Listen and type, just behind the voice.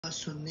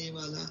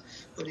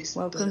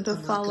Welcome to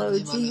Follow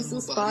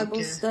Jesus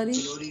Bible Study.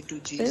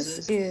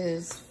 This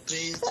is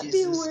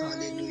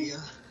February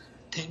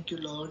Thank you,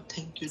 Lord.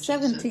 Thank you,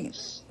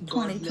 17th,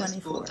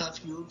 2024.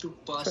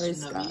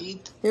 Praise God.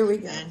 Here we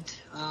go.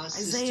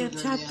 Isaiah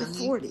chapter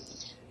 40.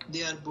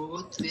 They are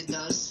both with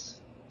us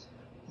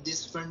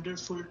this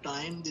wonderful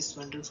time, this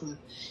wonderful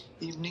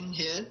evening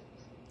here.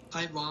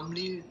 I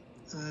warmly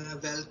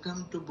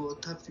welcome to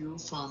both of you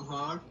from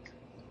heart.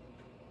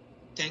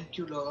 Thank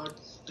you, Lord.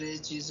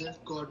 Praise Jesus.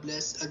 God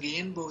bless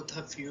again both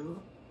of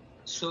you.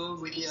 So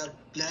we are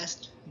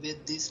blessed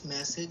with this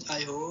message.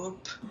 I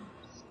hope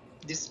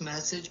this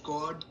message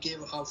God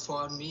gave up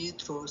for me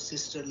through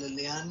Sister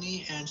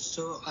Liliani, and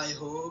so I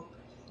hope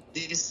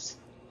these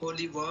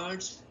holy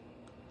words,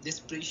 this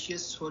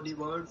precious holy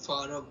word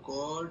for a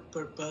God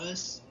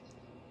purpose,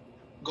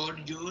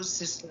 God used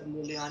Sister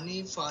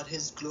Liliani for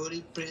His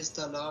glory. Praise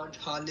the Lord.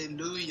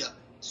 Hallelujah.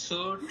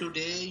 So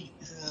today,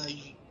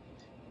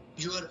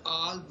 your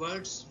all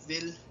words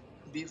will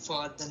be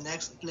for the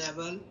next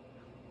level.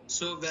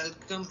 So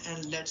welcome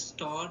and let's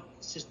start.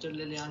 Sister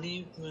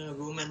Liliani,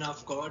 woman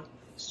of God.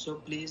 So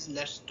please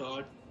let's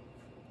start.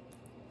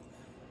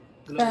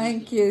 Glory.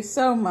 Thank you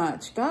so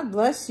much. God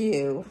bless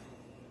you.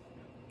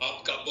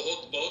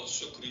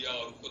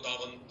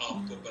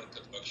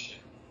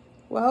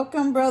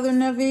 Welcome, Brother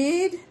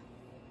Naveed.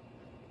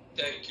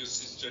 Thank you,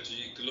 Sister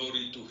G.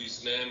 Glory to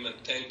His name, and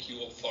thank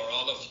you for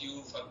all of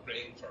you for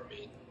praying for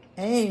me.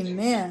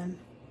 Amen.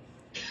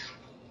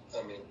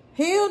 Amen.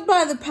 Healed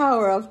by the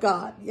power of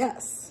God.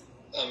 Yes.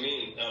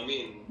 Amen.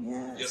 Amen.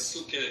 Yes. यीशु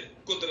के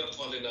कुदरत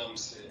वाले नाम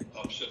से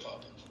आप शिफा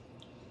पाएं.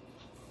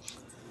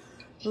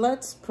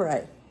 Let's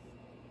pray.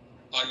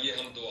 आइए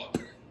हम दुआ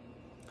करें.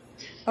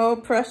 Oh,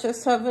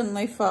 precious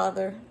Heavenly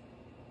Father.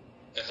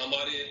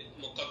 हमारे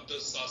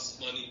मुकद्दस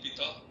आसमानी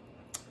पिता.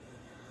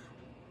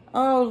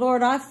 Oh,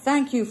 Lord, I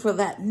thank you for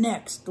that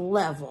next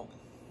level.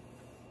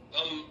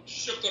 हम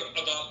शुक्र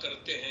अदा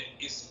करते हैं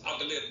इस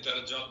अगले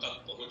दर्जा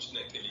तक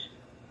पहुंचने के लिए.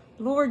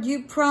 Lord,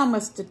 you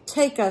promised to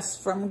take us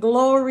from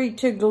glory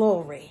to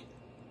glory.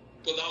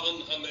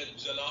 खुदावन हमें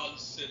जलाल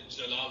से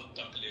जलाल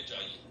तक ले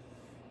जाइए.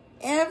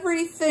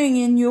 Everything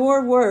in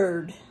your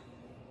word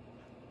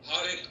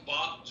हर एक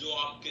बात जो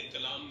आपके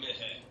कलाम में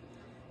है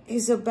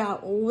is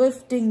about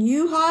lifting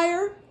you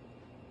higher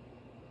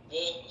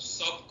वो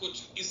सब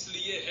कुछ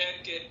इसलिए है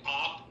कि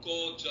आपको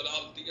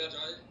जलाल दिया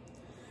जाए.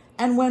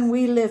 and when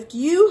we lift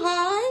you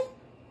high,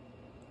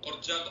 और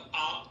जब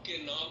आपके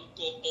नाम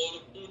को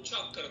और ऊंचा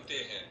करते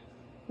हैं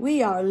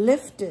we are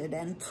lifted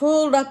and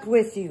pulled up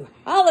with you.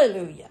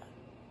 Hallelujah.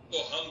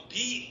 तो हम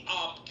भी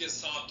आपके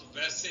साथ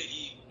वैसे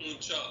ही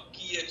ऊंचा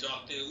किए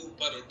जाते,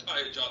 ऊपर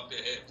उठाए जाते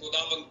हैं.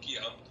 खुदावन की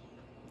हम.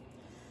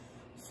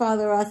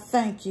 Father, I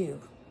thank you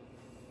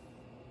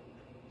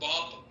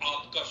बाप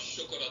आपका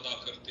शुक्र अदा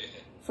करते हैं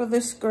for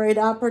this great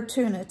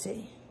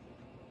opportunity.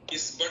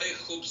 इस बड़े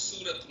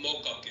खूबसूरत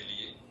मौका के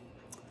लिए.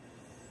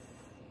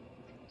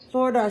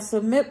 Lord, I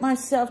submit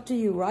myself to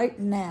you right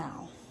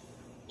now.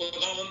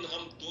 खुदावन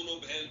हम दोनों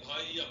बहन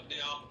भाई अपने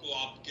आप को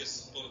आपके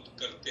सुपुर्द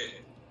करते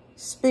हैं.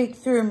 Speak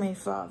through me,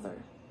 Father.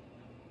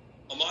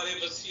 हमारे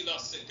वसीला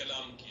से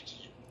कलाम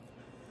कीजिए.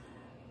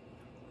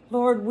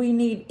 Lord, we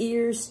need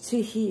ears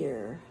to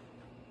hear.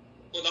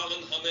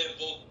 खुदावन हमें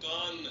वो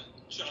कान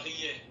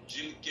चाहिए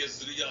जिनके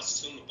जरिया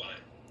सुन पाए.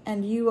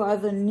 And you are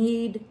the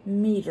need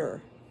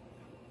meter.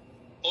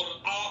 और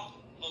आप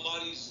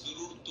हमारी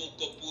जरूरतों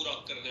को पूरा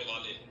करने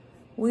वाले हैं.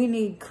 We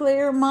need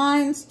clear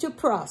minds to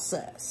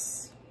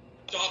process.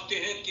 चाहते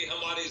हैं कि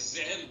हमारे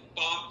ज़हन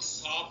पाक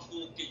साफ हो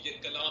कि ये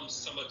कलाम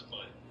समझ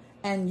पाएं.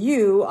 And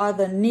you are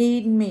the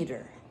need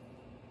meter.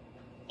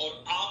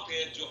 और आप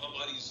हैं जो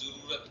हमारी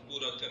जरूरत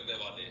पूरा करने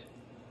वाले हैं.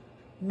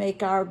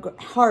 Make our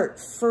heart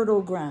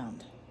fertile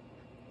ground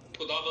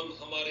खुदावन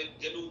हमारे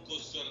दिलों को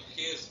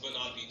सरखेज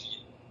बना दीजिए.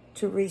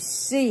 to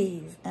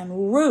receive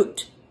and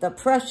root the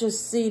precious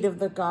seed of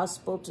the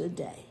gospel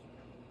today.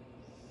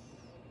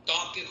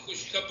 ताकि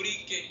खुशखबरी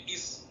के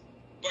इस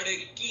बड़े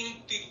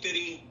कीमती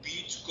तरीन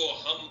बीज को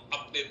हम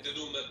अपने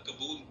दिलों में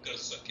कबूल कर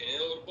सकें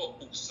और वो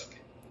उग सके.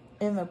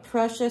 In the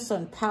precious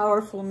and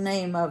powerful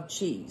name of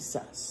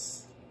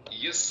Jesus,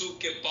 यीशु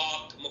के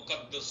पाक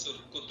मुकद्दस और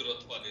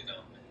कुदरत वाले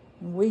नाम में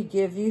we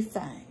give you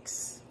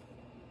thanks.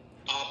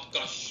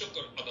 आपका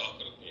शुक्र अदा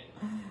करते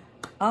हैं.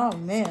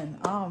 Amen.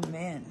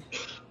 Amen.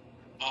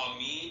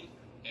 आमीन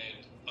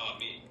and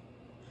आमीन.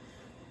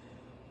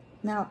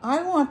 Now,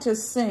 I want to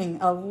sing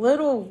a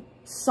little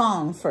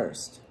song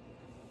first.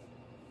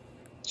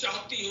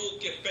 चाहती हूँ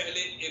कि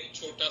पहले एक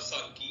छोटा सा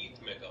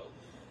गीत मैं गाऊं.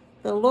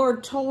 The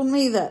Lord told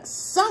me that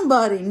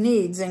somebody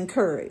needs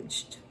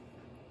encouraged.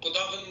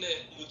 खुदावन ने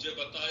मुझे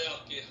बताया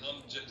कि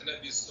हम जितने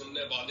भी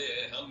सुनने वाले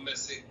हैं हम में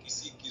से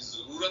किसी की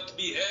जरूरत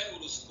भी है और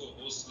उसको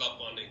हौसला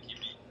पाने की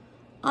भी.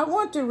 I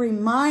want to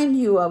remind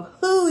you of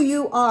who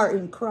you are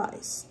in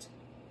Christ.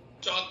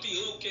 चाहती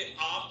हूँ कि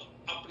आप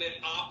अपने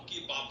आप की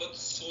बाबत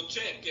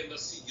सोचें कि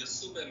मसीह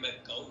यीशु में मैं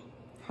कौन.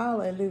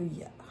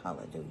 Hallelujah.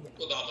 Hallelujah.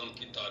 खुदावन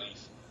की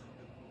तारीफ.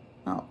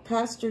 Oh,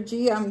 Pastor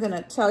G, I'm going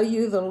to tell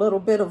you the little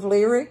bit of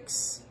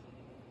lyrics.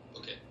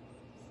 Okay.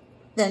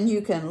 Then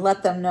you can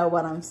let them know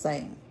what I'm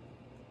saying.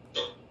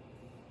 Sure.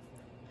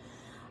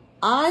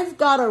 I've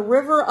got a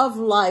river of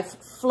life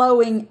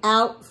flowing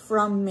out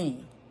from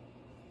me.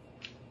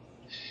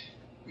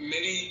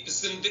 मेरी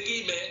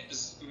जिंदगी में,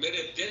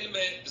 मेरे दिल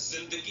में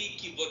जिंदगी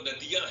की वो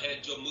नदियां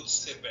हैं जो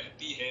मुझसे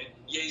बहती हैं.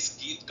 ये इस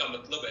गीत का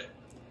मतलब है.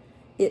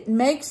 It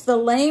makes the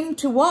lame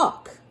to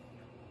walk.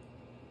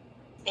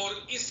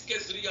 और इसके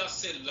जरिया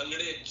से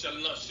लंगड़े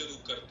चलना शुरू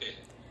करते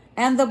हैं.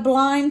 And the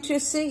blind to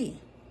see.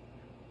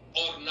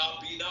 और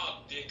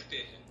नाबीना देखते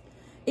हैं.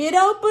 It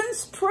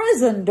opens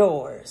prison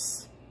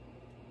doors.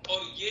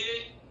 और ये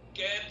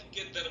कैद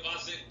के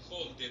दरवाजे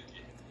खोल देती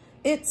है.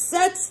 It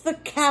sets the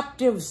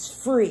captives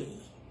free.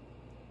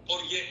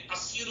 और ये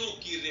असीरों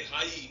की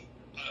रिहाई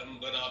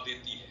बना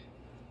देती है.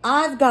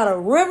 I've got a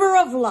river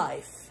of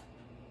life.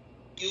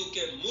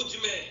 क्योंकि मुझ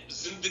में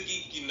जिंदगी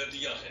की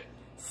नदियां हैं.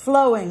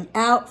 Flowing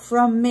out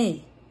from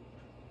me.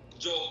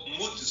 जो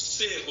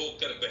मुझसे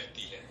होकर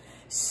बहती है.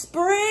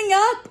 Spring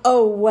up,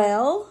 oh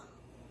well.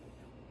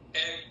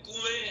 ऐ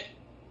कुएं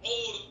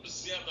और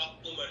ज्यादा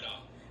उमड़ा.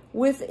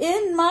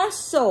 Within my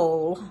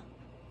soul.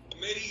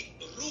 मेरी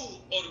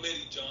रूह और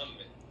मेरी जान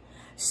में.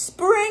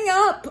 Spring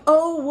up,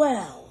 oh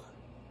well.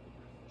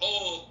 ओ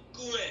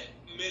कुएं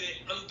मेरे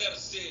अंदर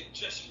से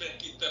चश्मे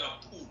की तरह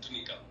फूट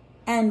निकल.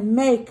 And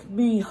make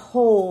me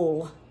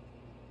whole.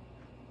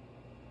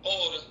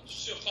 और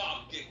शिफा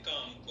के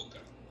काम को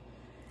कर.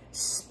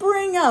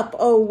 Spring up,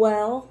 oh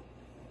well.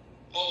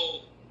 ओ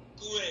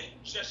कुएं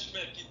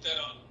चश्मे की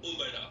तरह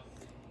उमड़ा.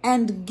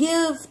 And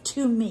give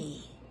to me.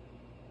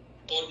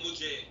 और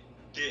मुझे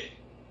दे.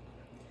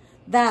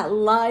 That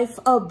life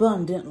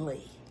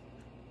abundantly.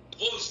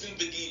 वो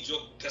जिंदगी जो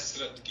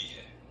कसरत की है.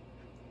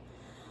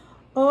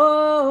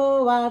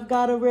 Oh, I've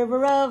got a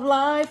river of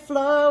life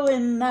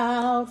flowing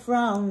out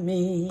from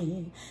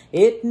me.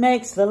 It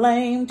makes the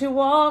lame to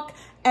walk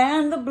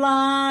and the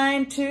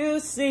blind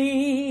to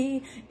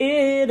see.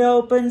 It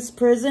opens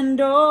prison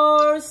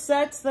doors,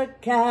 sets the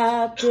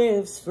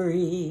captives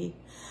free.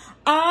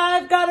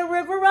 I've got a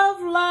river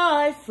of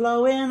life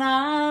flowing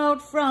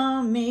out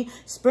from me.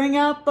 Spring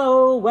up,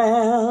 oh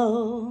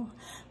well.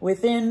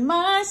 Within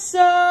my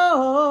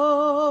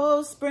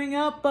soul, spring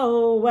up,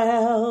 oh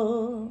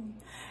well.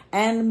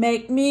 And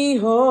make me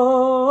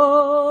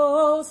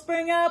whole,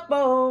 spring up,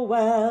 oh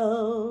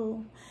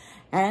well,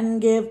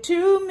 and give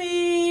to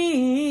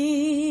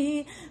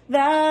me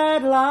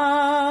that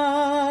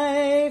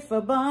life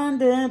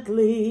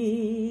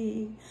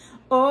abundantly.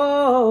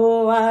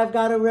 Oh, I've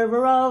got a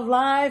river of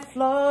life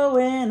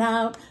flowing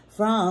out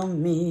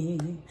from me.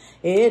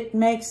 It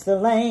makes the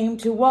lame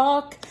to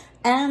walk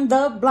and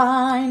the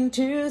blind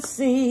to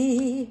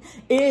see.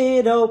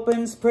 It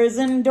opens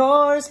prison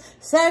doors,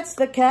 sets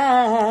the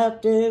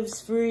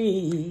captives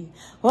free.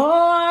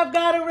 Oh, I've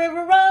got a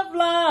river of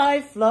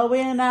life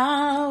flowing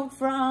out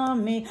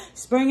from me.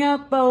 Spring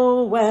up,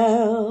 oh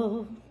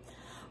well.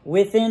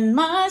 Within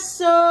my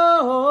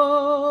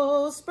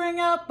soul,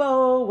 spring up,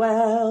 oh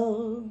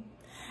well.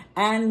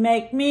 And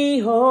make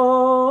me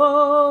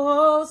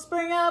whole,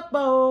 spring up,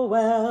 oh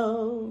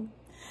well.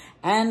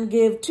 And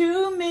give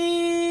to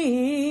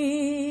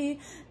me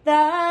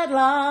that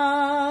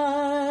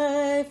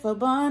life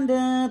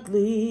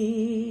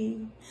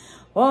abundantly.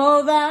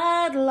 Oh,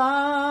 that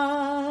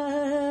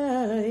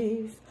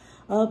life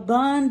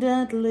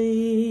abundantly.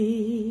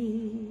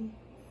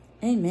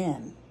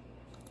 Amen.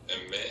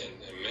 Amen.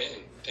 Amen.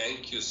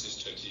 Thank you,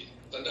 Sister G.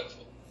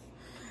 Wonderful.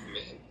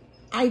 Amen.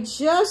 I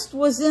just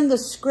was in the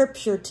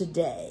scripture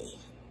today.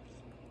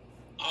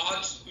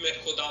 आज मैं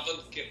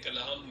खुदावंद के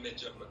कलाम में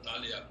जब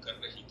मुतालिया कर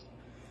रही थी.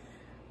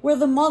 Where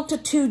the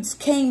multitudes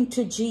came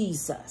to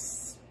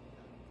Jesus.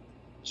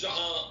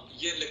 जहाँ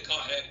ये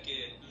लिखा है कि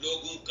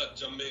लोगों का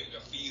जम्मे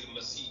गफीर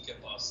मसीह के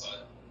पास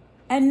आया.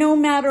 And no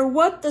matter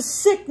what the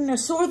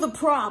sickness or the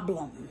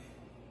problem.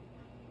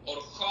 और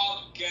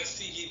ख़ास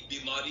कैसी ही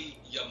बीमारी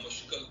या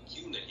मुश्किल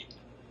क्यों नहीं थी.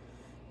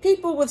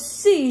 People with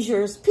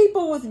seizures,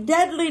 people with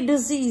deadly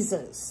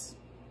diseases.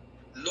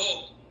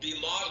 लोग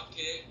बीमार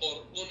थे और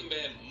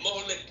उनमें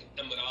मोहलिक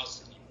अमराज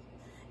थी.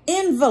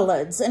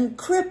 Invalids and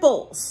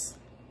cripples.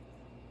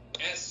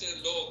 ऐसे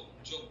लोग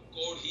जो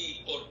कोढ़ी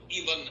और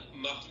इवन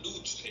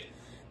मफलूज थे.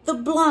 The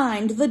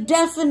blind, the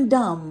deaf and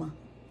dumb.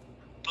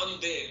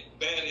 अंधे,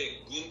 बहरे,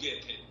 गूंगे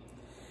थे.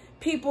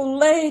 People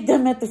laid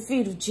them at the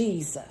feet of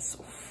Jesus.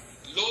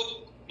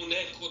 लोग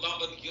उन्हें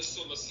खुदाबंद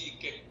यीशु मसीह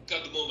के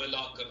कदमों में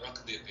लाकर रख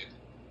देते थे.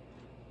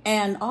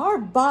 And our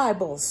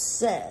Bible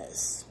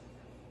says,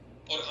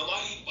 और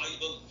हमारी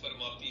बाइबल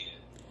फरमाती है,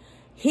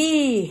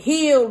 He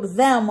healed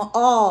them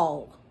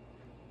all.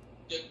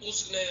 कि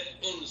उसने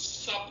उन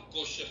सब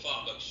को शिफा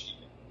Bakshi.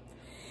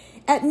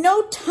 At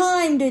no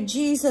time did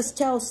Jesus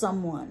tell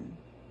someone,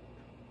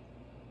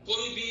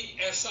 कोई भी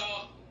ऐसा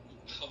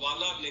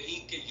हवाला नहीं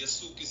कि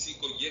यीशु किसी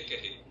को ये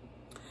कहे,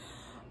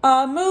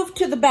 move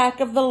to the back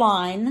of the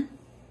line.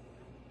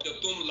 कि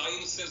तुम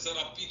लाइन से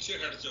जरा पीछे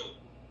हट जाओ.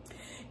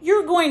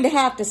 You're going to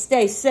have to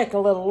stay sick a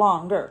little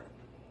longer.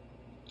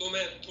 तो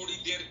मैं थोड़ी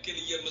देर के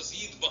लिए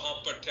मजीद वहां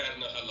पर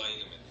ठहरना है लाइन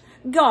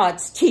में.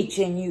 God's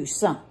teaching you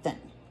something.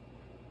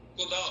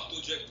 खुदा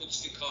तुझे कुछ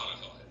सिखा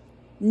रहा है.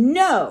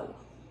 No.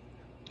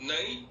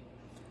 नहीं.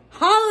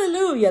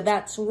 Hallelujah,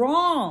 that's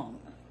wrong.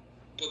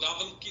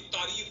 खुदावंद की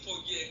तारीफ हो,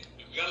 ये एक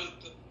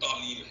गलत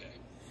तालीम है.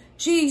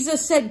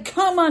 Jesus said,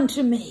 come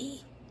unto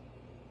me.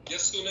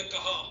 यीशु ने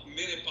कहा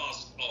मेरे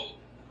पास आओ.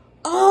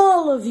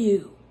 All of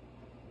you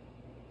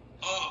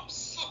आप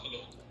सब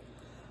लोग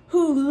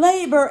who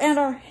labor and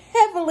are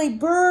heavily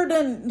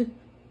burdened.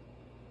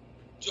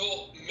 जो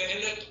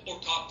मेहनत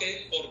उठाते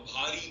और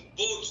भारी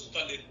बोझ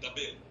तले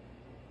दबे.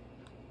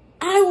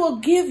 I will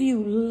give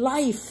you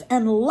life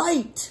and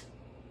light.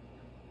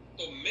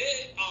 तो मैं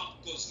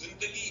आपको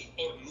जिंदगी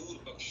और नूर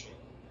बख्शूं.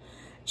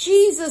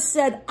 Jesus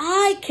said,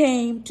 I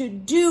came to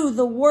do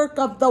the work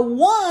of the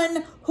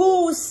one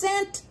who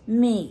sent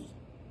me.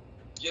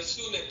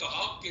 यीशु ने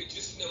कहा कि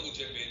जिसने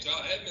मुझे भेजा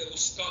है मैं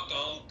उसका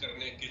काम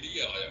करने के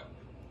लिए आया.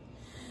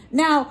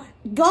 Now,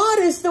 God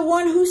is the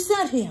one who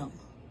sent him.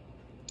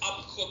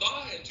 अब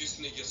खुदा है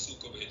जिसने यीशु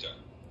को भेजा.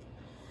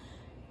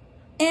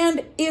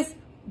 And if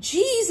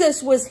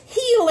Jesus was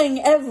healing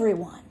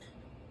everyone,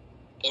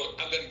 और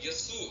अगर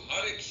यीशु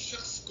हर एक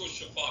शख्स को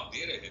शिफा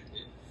दे रहे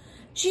थे,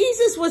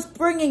 Jesus was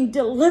bringing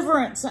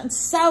deliverance and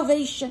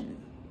salvation.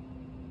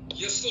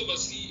 यीशु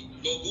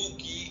मसीह लोगों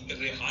की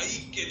रिहाई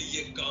के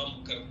लिए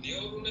काम करते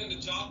और उन्हें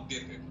निजात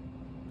देते थे.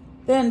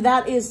 Then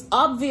that is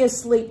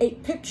obviously a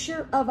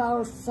picture of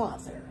our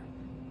Father.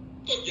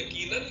 तो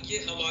यकीनन ये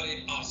हमारे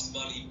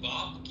आसमानी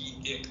बाप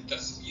की एक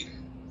तस्वीर है.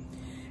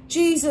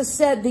 Jesus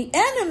said the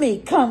enemy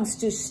comes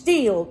to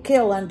steal,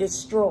 kill, and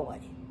destroy.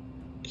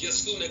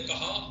 यीशु ने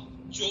कहा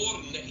चोर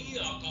नहीं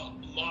आता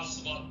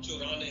मांसवा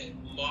चुराने,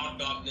 मार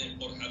डालने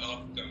और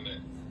हलाक करने.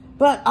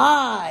 But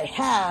I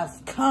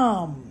have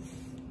come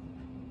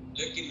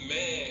लेकिन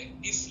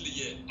मैं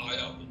इसलिए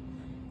आया हूँ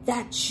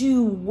that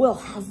you will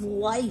have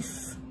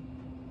life,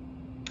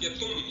 कि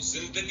तुम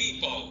जिंदगी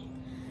पाओ.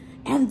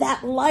 and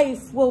that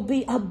life will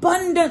be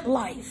abundant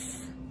life.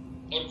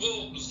 और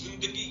वो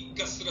जिंदगी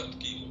कसरत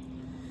की हो.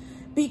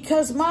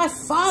 Because my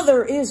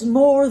Father is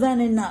more than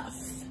enough.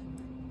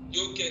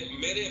 क्योंकि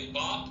मेरे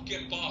बाप के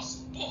पास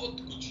बहुत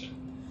कुछ है.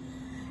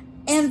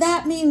 And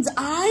that means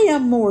I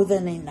am more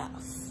than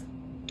enough.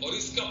 और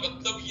इसका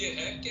मतलब ये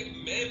है कि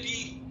मैं भी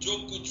जो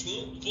कुछ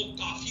हूँ वो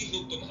काफी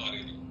हूँ तुम्हारे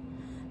लिए.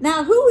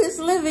 Now, who is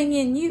living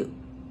in you?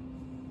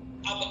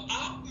 अब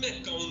आप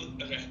में कौन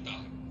रहता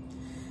है?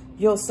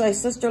 You'll say,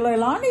 Sister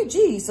Leilani,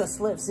 Jesus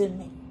lives in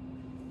me.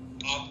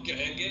 आप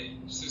कहेंगे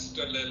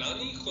सिस्टर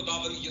लेलानी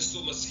खुदावन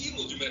यीशु मसीह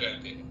मुझ में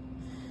रहते हैं.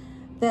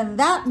 Then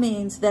that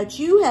means that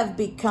you have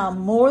become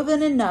more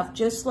than enough,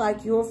 just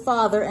like your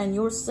Father and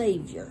your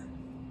Savior.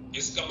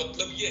 इसका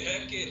मतलब ये है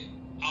कि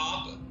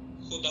आप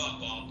खुदा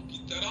बाप की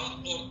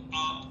तरह और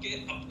आपके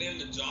अपने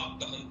निजात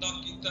दहंदा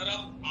की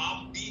तरह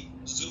आप भी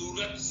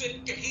जरूरत से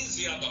कहीं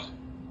ज्यादा हैं.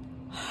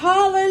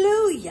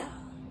 Hallelujah.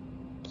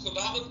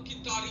 खुदावन की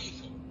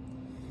तारीफ हो.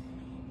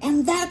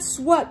 And that's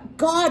what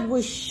God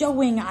was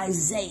showing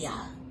Isaiah.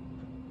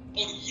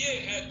 और ये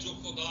है जो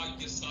खुदा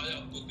यसाया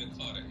को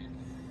दिखा रहे हैं.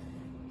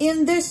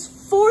 In this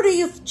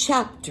 40th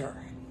chapter,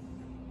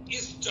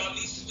 इस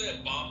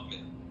 40वें बाब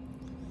में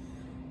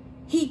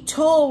he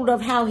told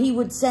of how he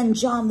would send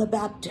John the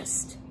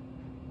Baptist.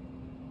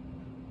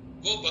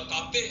 वो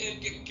बताते हैं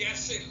कि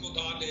कैसे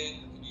खुदा ने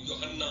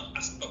यूहन्ना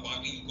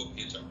अस्तबागी को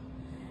भेजा.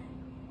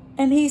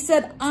 And he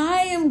said,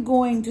 I am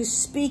going to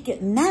speak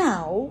it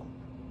now.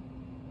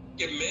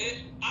 कि मैं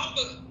अब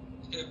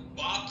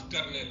बात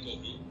करने को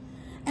हूँ.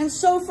 And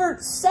so for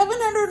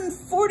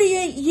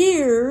 748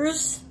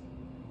 years,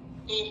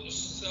 तो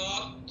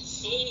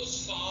 700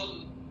 साल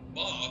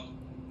बाद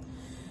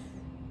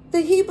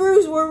the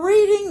Hebrews were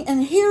reading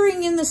and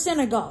hearing in the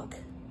synagogue.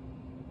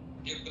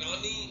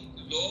 इब्रानी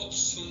लोग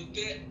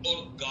सुनते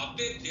और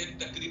गाते थे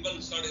तकरीबन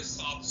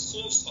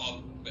 750 साल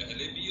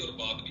पहले भी और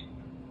बाद भी.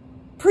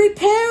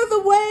 Prepare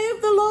the way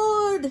of the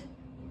Lord.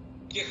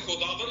 कि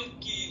खुदावन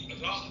की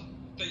राह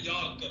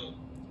तैयार करो.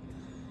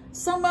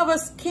 Some of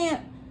us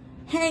can't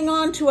hang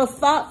on to a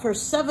thought for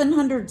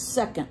 700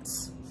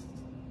 seconds.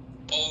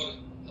 और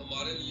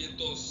हमारे लिए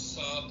तो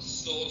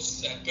 700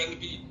 सेकंड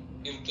भी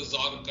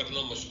इंतजार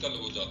करना मुश्किल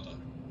हो जाता है.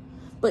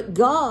 But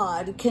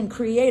God can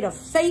create a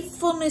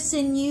faithfulness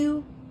in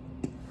you.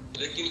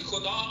 लेकिन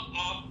खुदा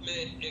आप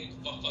में एक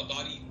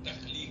वफादारी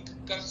तख्लीक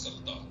कर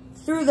सकता है.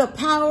 Through the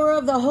power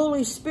of the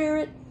Holy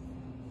Spirit.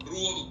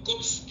 रूह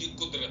कुद्स की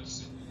कुदरत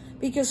से.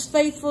 Because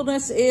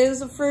faithfulness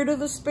is a fruit of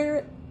the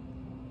Spirit.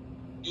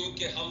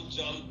 क्योंकि हम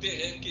जानते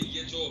हैं कि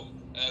ये जो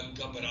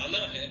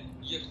घबराना है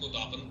ये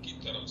खुदाबंद की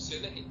तरफ से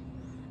नहीं.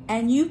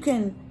 And you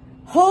can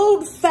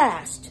hold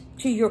fast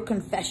to your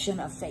confession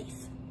of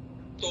faith.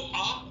 तो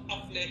आप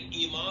अपने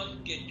ईमान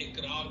के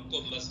इकरार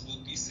को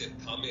मजबूती से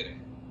थामे रहें.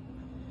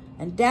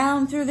 And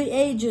down through the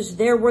ages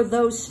there were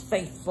those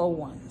faithful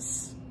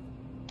ones.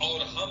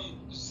 और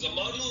हम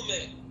जमानों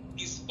में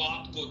इस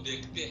बात को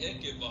देखते हैं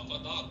कि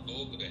वफादार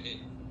लोग रहे.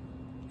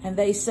 And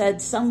they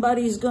said,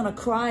 somebody's going to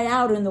cry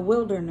out in the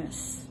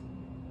wilderness.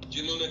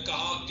 जिन्होंने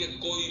कहा कि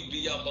कोई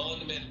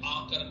बियाबान में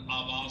आकर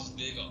आवाज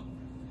देगा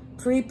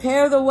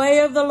Prepare the way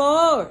of the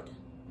Lord.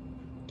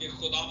 कि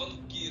खुदावंद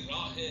की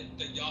राहें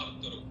तैयार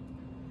करो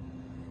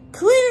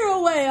Clear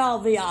away all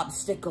the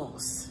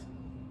obstacles.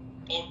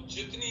 और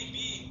जितनी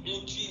भी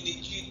ऊंची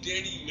नीची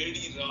टेढ़ी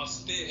मेढ़ी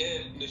रास्ते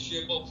हैं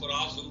निशेबो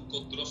फराज उनको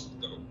दुरुस्त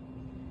करो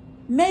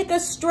Make a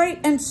straight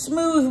and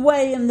smooth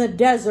way in the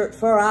desert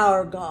for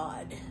our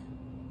God.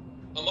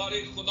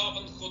 हमारे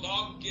खुदावंद खुदा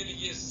के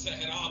लिए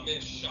सहरा में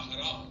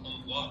शाहरा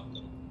हमवार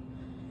करो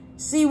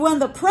See, when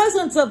the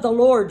presence of the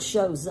Lord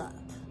shows up,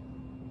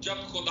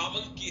 जब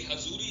खुदावंद की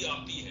हजूरी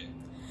आती है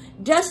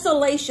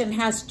desolation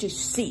has to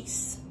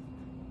cease.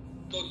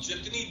 तो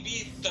जितनी भी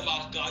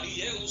तबाहकारी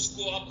है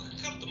उसको अब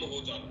खत्म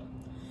हो जाना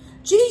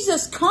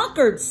Jesus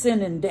conquered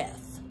sin and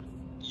death.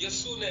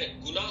 यीशु ने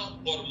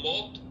गुनाह और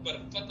मौत पर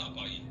फतह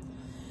पाई है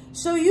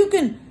So you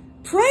can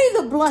pray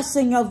the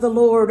blessing of the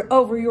Lord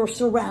over your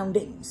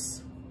surroundings.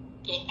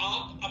 तो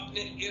आप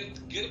अपने इर्द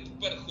गिर्द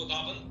पर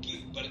खुदावंद की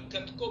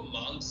बरकत को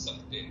मांग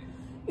सकते हैं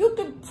You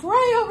can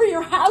pray over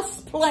your house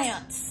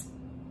plants.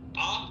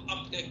 आप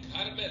अपने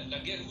घर में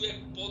लगे हुए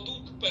पौधों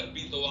पर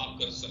भी दुआ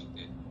कर सकते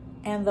हैं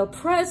And the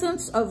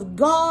presence of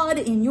God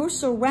in your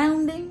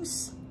surroundings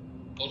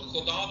और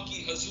खुदा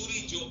की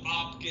हजूरी जो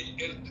आपके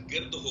इर्द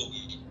गिर्द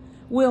होगी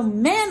will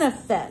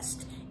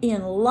manifest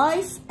in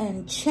life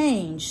and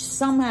change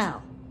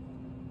somehow.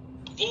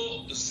 वो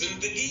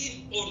जिंदगी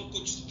और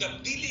कुछ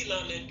तब्दीली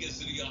लाने के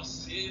जरिया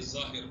से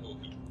जाहिर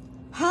होगी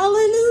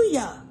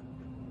Hallelujah.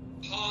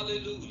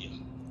 Hallelujah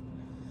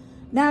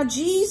Now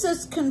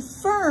Jesus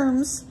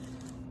confirms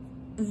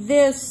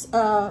this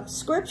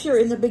scripture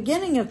in the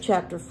beginning of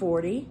chapter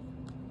 40.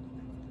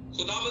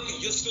 खुदावंद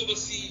यीशु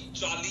मसीह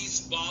 40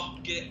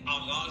 बाब के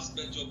आगाज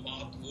में जो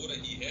बात हो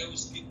रही है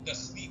उसकी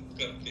तस्दीक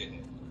करते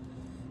हैं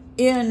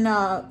In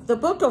the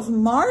book of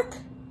Mark,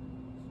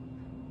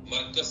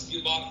 मरकस की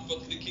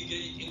मार्फत लिखी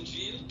गई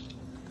इंजील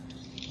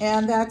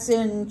and that's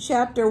in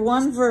chapter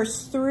 1, verse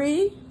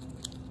 3.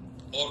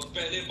 और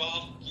पहले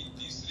बाब की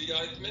तीसरी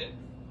आयत में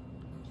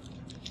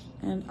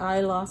And I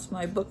lost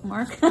my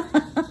bookmark.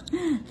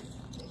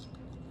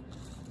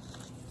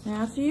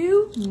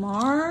 Matthew,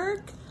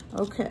 Mark.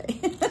 Okay.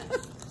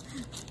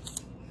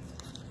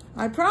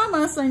 I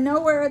promise I know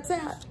where it's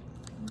at.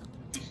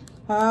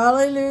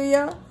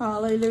 Hallelujah.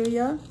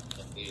 Hallelujah.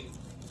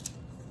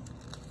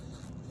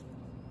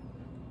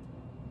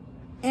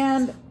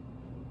 And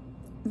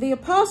the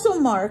Apostle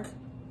Mark,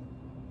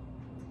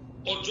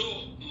 और जो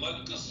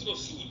मरकस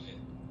रसूल है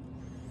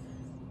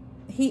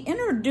he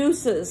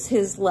introduces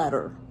his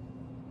letter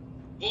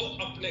वो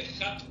अपने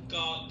खत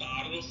का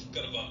तारुफ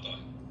करवाता है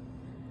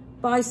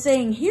by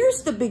saying,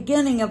 here's the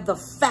beginning of the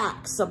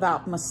facts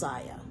about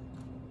Messiah.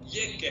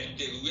 ये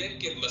कहते हुए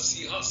कि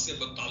मसीहा से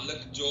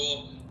मुताल्लिक जो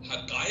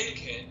हकायक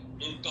हैं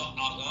उनका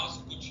आगाज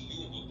कुछ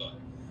यूं होता है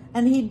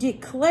And he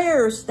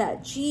declares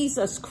that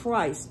Jesus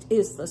Christ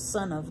is the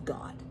Son of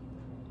God.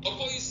 और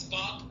वो इस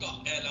बात का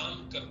ऐलान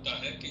करता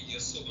है कि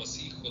यीशु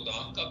मसीह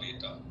खुदा का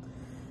बेटा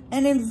है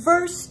And in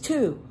verse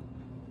 2,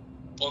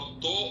 और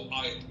 2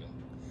 आयत में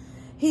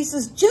he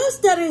says,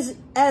 just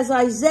as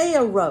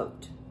Isaiah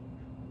wrote,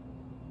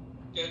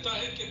 कहता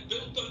है कि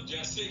बिल्कुल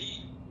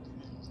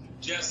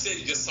जैसे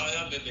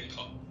यसाया ने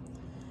लिखा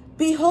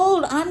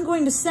behold, I'm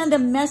going to send a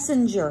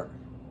messenger.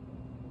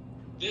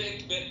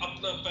 देख मैं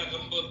अपना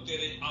पैगंबर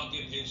तेरे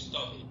आगे भेजता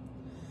हूँ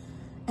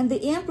And the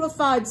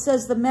Amplified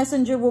says the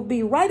messenger will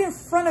be right in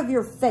front of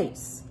your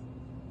face.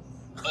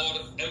 और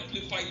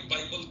एम्प्लीफाइड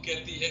बाइबल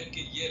कहती है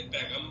कि ये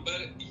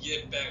पैगंबर ये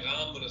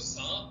पैगाम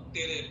रसा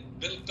तेरे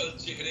बिल्कुल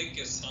चेहरे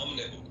के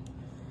सामने हो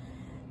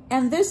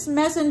And this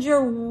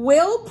messenger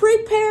will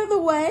prepare the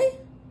way.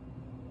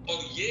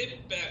 और ये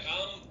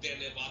पैगाम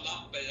देने वाला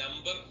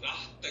पैगंबर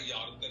राह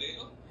तैयार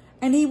करेगा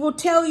And he will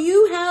tell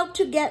you how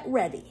to get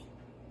ready.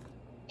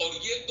 और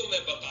ये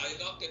तुम्हें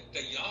बताएगा कि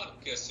तैयार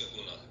कैसे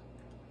होना है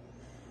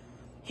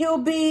He'll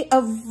be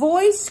a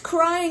voice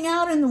crying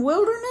out in the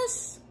wilderness.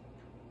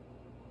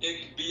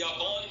 एक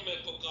बियाबान में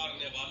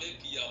पुकारने वाले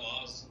की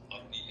आवाज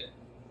आती है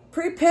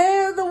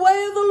Prepare the way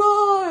of the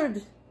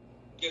Lord.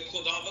 कि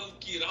खुदावंद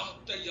की राह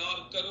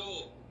तैयार करो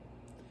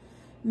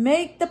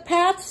Make the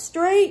path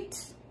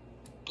straight.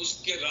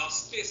 उसके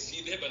रास्ते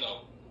सीधे बनाओ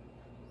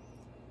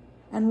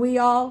And we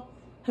all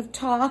have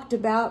talked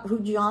about who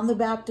John the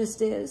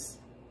Baptist is.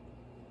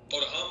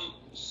 और हम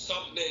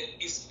सब ने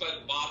इस पर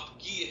बात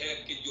की है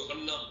कि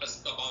यूहन्ना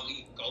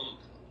अस्तबागी कौन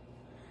था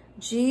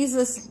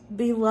Jesus'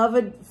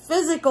 beloved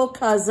physical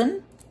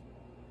cousin.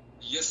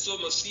 यीशु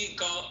मसीह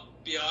का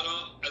प्यारा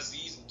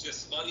अजीज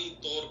जिस्मानी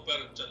तौर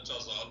पर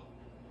चचाजाद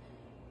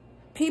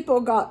People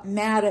got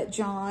mad at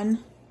John.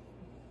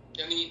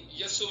 यानी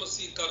यीशु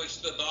मसीह का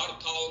रिश्तेदार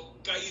था और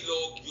कई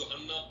लोग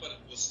यूहन्ना पर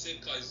गुस्से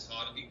का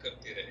इजहार भी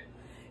करते रहे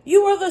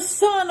You are the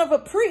son of a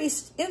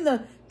priest in the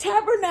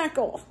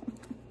tabernacle.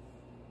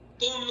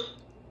 तुम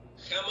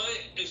खैमा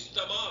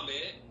इज्तिमा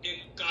में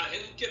एक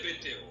काहिन के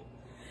बेटे हो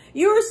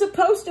You are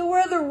supposed to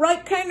wear the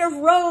right kind of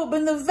robe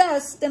and the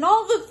vest and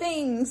all the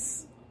things.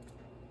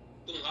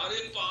 तुम्हारे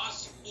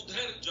पास उधे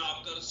बाहर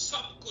जाकर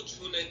सब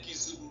कुछ होने की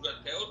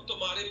जरूरत है और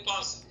तुम्हारे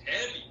पास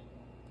है भी.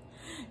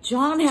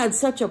 John had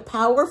such a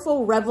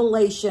powerful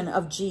revelation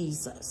of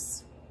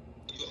Jesus.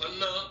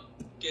 यूहन्ना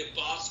के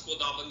पास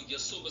खुदावंद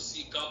यीशु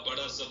मसीह का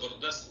बड़ा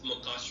जबरदस्त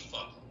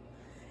मुकाशफा था.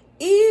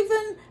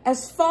 Even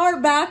as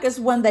far back as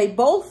when they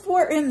both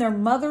were in their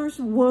mother's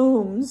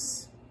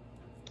wombs.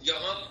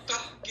 यहाँ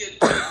तक कि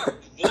जब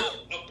वो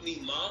अपनी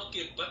माँ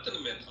के बतन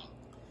में था.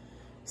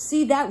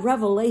 See, that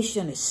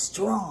revelation is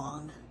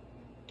strong.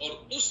 और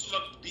उस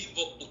वक्त भी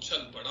वो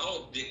उछल पड़ा और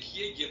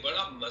देखिए ये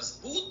बड़ा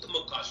मजबूत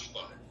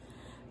मुकाशफा है.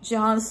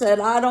 John said,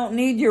 I don't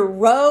need your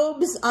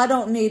robes. I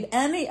don't need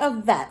any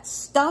of that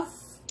stuff.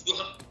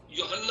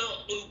 यूहन्ना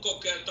उनको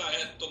कहता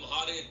है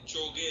तुम्हारे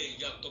चोगे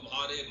या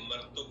तुम्हारे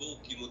मर्तबों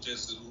की मुझे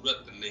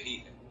जरूरत नहीं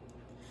है.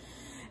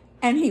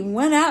 And he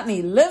went out and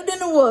he lived in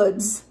the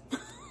woods.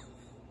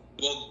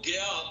 वो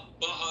गया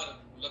बाहर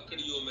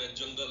लकड़ियों में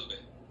जंगल में.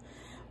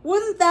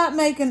 Wouldn't that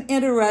make an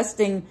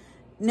interesting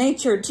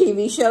nature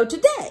TV show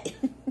today?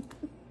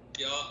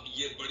 क्या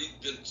ये बड़ी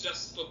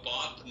दिलचस्प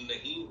बात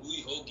नहीं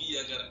हुई होगी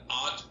अगर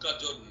आज का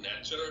जो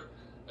नेचर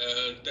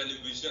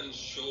टेलीविजन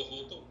शो हो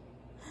तो?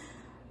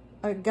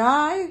 A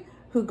guy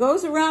who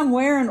goes around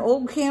wearing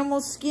old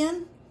camel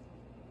skin.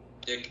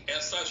 एक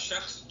ऐसा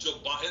शख्स जो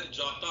बाहर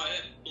जाता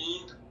है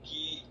ऊंट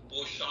की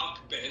पोशाक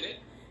पहने.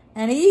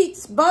 And he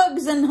eats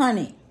bugs and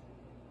honey.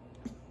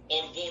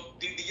 और वो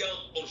टिड्डियां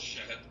और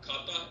शहद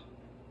खाता है.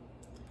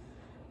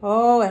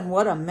 Oh, and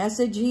what a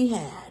message he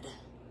had.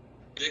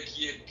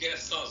 देखिए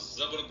कैसा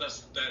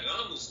जबरदस्त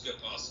पैगाम उसके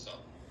पास था.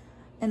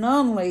 And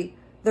only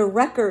the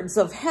records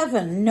of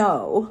heaven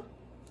know.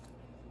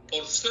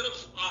 और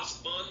सिर्फ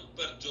आसमान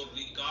पर जो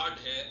रिकॉर्ड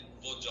है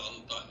वो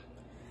जानता है.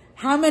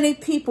 How many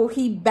people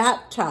he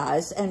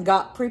baptized and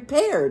got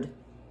prepared.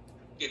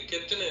 कि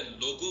कितने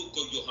लोगों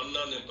को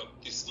यूहन्ना ने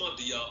बपतिस्मा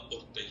दिया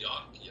और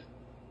तैयार किया.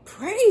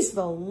 Praise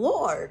the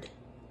Lord.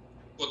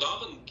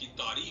 खुदावंद की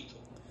तारीफ हो.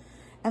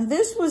 And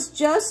this was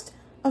just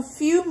a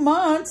few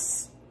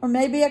months or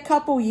maybe a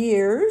couple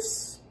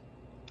years.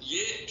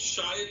 ये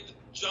शायद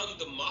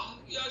चंद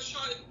माह या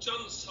शायद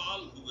चंद साल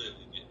हुए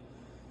होंगे.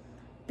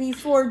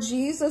 Before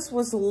Jesus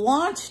was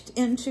launched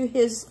into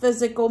his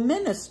physical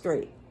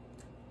ministry.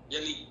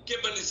 यानी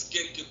केवल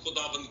इसके कि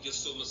खुदावंद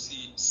यीशु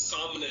मसीह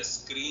सामने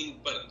स्क्रीन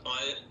पर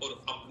आए और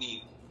अपनी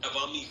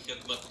अवामी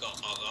खिदमत का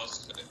आगाज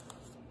करें.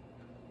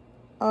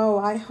 Oh,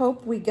 I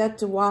hope we get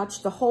to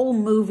watch the whole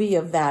movie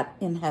of that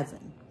in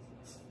heaven.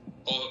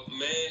 और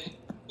मैं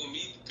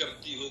उम्मीद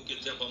करती हूँ कि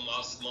जब हम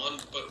आसमान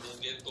पर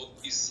होंगे तो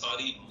इस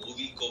सारी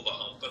मूवी को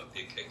वहां पर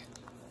देखेंगे.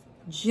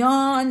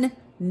 John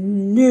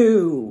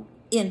knew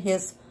in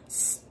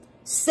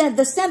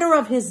the center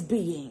of his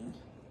being.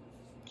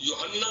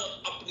 यूहन्ना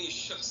अपनी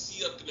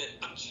शख्सियत में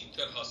अच्छी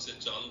तरह से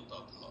जानता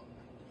था.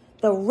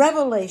 The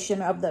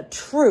revelation of the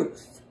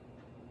truth.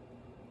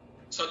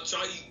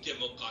 सच्चाई के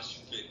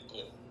मुकाशफे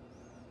को.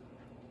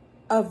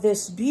 Of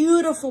this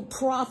beautiful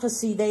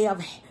prophecy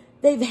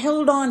they've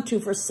held on to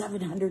for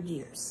 700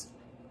 years.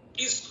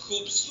 इस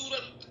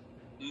खूबसूरत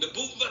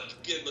नबुव्वत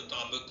के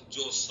मुताबिक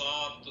जो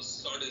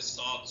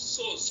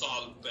 700-750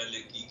 साल पहले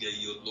की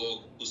गई और लोग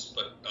उस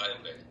पर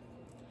कायम रहे.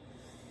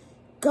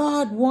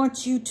 God wants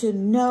you to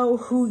know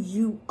who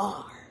you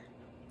are.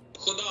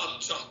 खुदा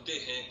चाहते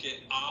हैं कि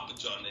आप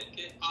जाने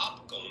कि आप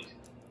कौन हैं.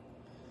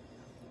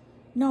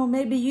 No,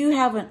 maybe you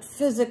haven't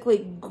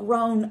physically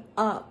grown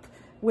up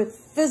with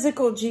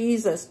physical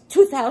Jesus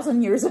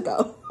 2,000 years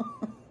ago.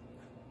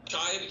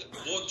 शायद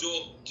वो जो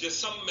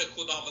जिस्म में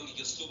खुदावंद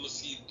यीशु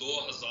मसीह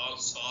 2000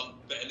 साल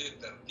पहले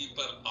धरती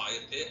पर आए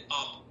थे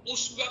आप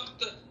उस वक्त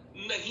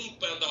नहीं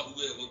पैदा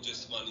हुए हो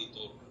जिस्मानी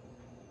तौर पर.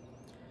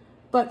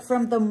 But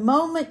from the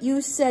moment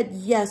you said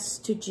yes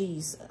to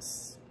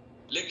Jesus.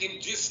 लेकिन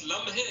जिस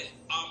लम्हे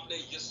आपने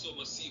यीशु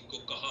मसीह को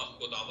कहा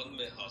खुदावंद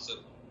में हाजिर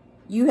हो.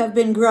 You have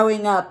been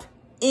growing up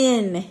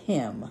in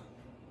him.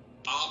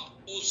 आप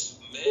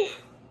उसमें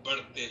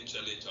बढ़ते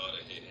चले जा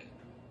रहे हैं.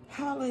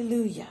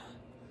 Hallelujah.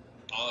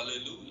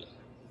 Hallelujah.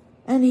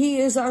 And he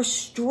is our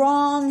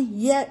strong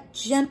yet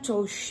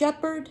gentle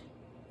shepherd.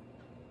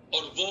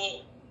 और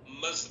वो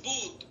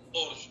मजबूत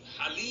और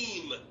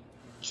हलीम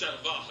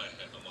चरवाहा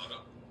है हमारा.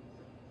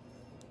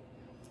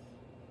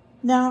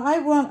 Now I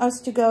want us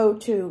to go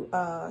to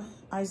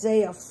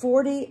Isaiah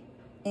 40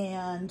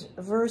 and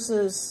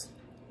verses,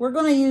 we're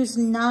going to use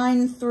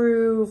 9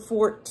 through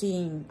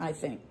 14, I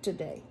think,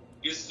 today.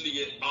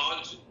 इसलिए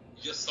आज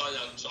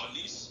यसाया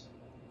 40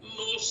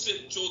 9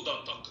 से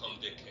 14 तक हम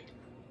देखेंगे.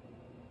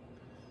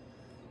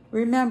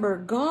 Remember,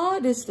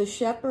 God is the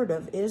shepherd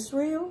of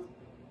Israel.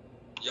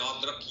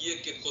 याद रखिए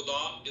कि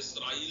खुदा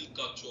इस्राएल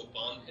का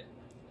चौपान है.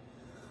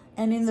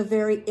 And in the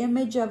very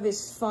image of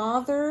his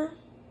father,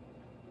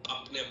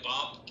 अपने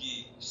बाप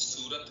की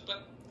सूरत पर.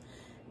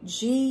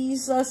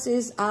 Jesus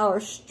is our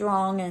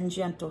strong and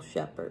gentle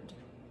shepherd.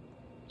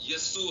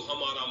 यीशु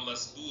हमारा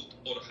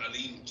मजबूत और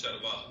हलीम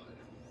चरवाहा है.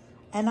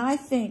 And I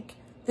think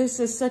this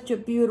is such a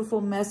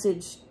beautiful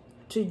message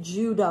to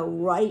Judah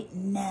right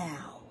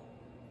now.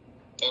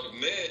 और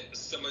मैं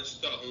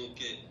समझता हूँ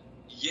कि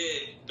ये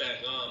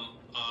पैगाम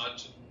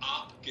आज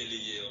आपके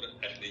लिए और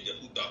अहले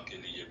यहूदा के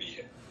लिए भी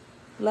है।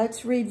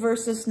 Let's read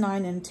verses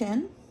 9 and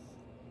 10.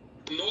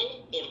 9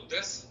 और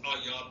 10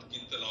 आयात की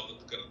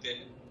तिलावत करते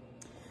हैं।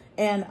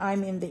 And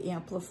I'm in the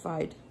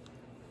Amplified.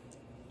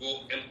 वो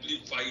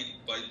एम्प्लीफाइड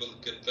बाइबल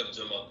के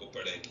तर्जुमा को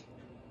पढ़ेंगे।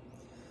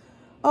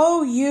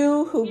 O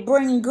you who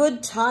bring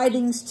good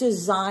tidings to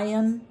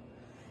Zion,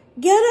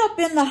 get up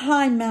in the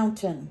high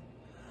mountain.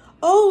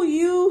 O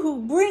you who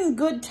bring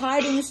good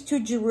tidings to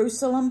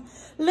Jerusalem,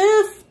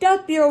 lift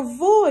up your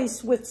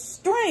voice with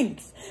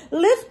strength.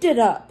 Lift it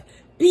up.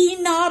 Be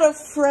not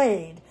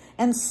afraid.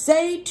 And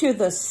say to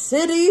the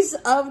cities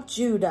of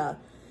Judah,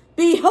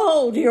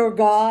 behold your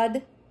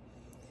God.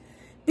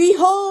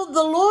 Behold,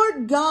 the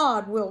Lord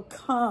God will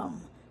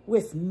come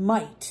with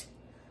might,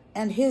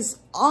 and his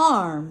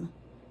arm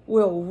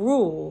will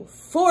rule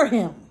for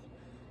him.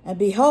 And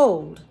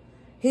behold,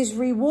 his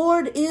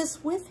reward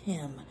is with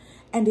him,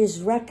 and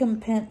his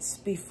recompense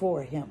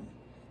before him.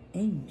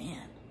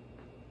 Amen.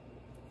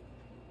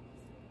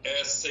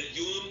 ऐ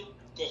सयून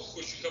को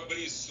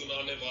खुशखबरी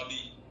सुनाने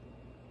वाली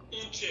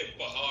ऊंचे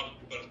पहाड़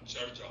पर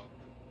चढ़ जाओ,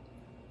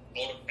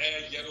 और ऐ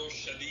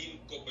यरूशलेम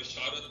को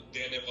बशारत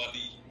देने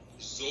वाली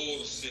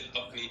जोर से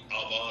अपनी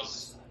आवाज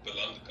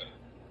बुलंद कर।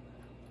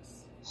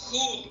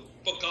 खूब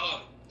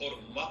पुकार और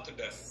मत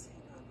डर।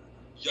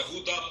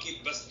 यहूदा की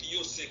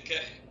बस्तियों से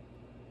कह,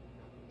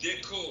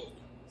 देखो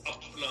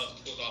अपना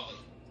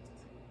खुदावंद,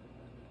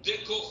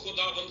 देखो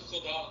खुदावंद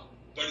खुदा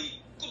बड़ी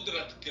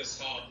कुदरत के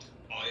साथ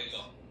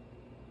आएगा,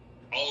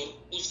 और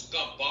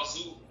उसका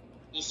बाजू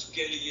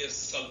उसके लिए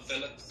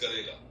सल्तनत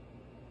करेगा।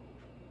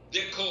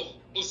 देखो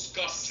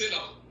उसका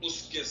सिला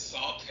उसके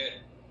साथ है,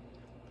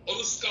 और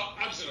उसका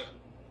अज्र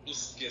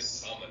उसके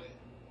सामने।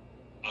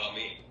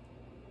 आमीन।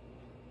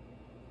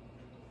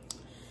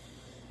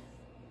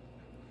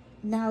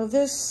 Now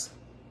this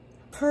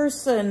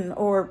person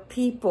or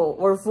people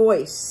or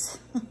voice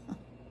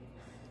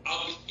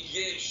अब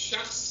ये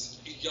शख्स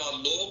या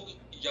लोग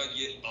या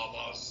ये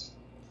आवाज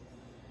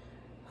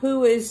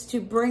who is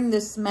to bring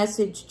this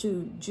message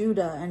to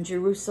Judah and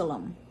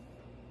Jerusalem,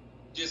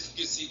 जिस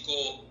किसी को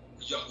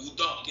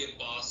यहूदा के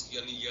पास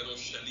यानी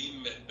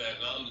यरूशलेम में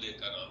पैगाम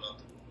लेकर आना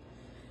था।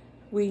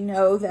 we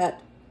know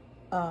that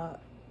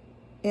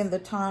in the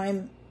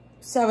time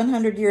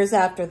 700 years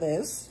after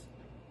this,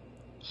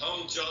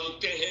 हम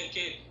जानते हैं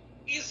कि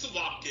इस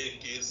वाक़े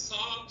के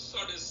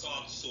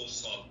 700-750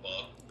 साल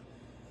बाद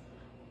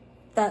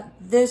that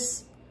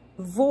this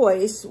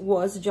voice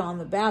was John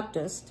the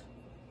Baptist,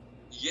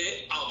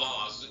 ये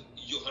आवाज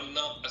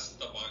यूहन्ना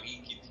अस्तबागी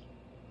की थी।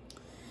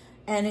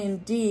 and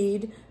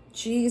indeed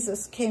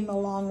Jesus came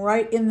along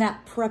right in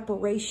that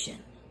preparation.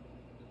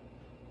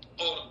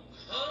 और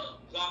हाँ,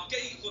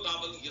 वाकई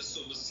खुदावंद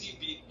यीशु मसीह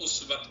भी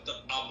उस वक्त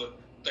अब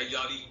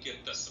तैयारी के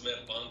तस्मे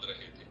बांध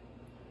रहे थे।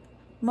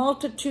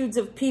 Multitudes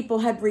of people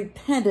had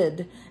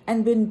repented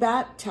and been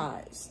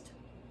baptized.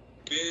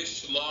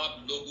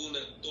 बेशुमार लोगों ने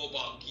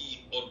तौबा की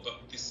और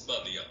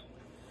बपतिस्मा लिया,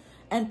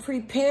 And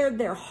prepared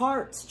their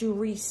hearts to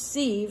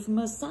receive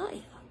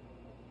Messiah.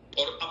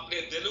 और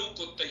अपने दिलों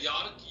को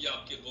तैयार किया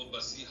कि वो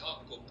मसीहा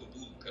को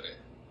कबूल करें।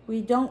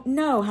 We don't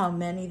know how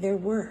many there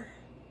were.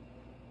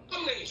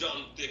 हम नहीं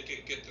जानते कि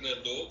कितने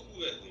लोग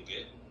हुए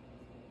होंगे,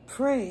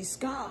 Praise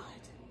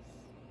God.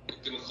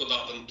 लेकिन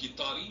खुदावंद की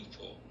तारीफ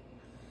हो।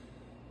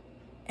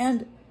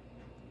 And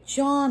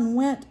John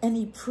went and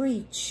he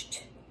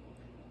preached.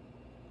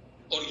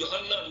 और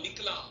यूहन्ना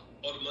निकला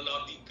और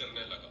मनादी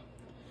करने लगा।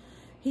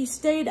 He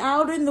stayed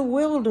out in the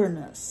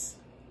wilderness.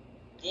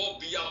 वो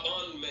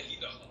बियाबान में ही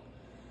रहा।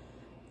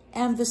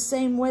 And the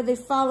same way they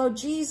followed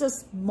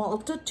Jesus,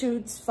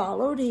 multitudes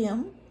followed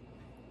him.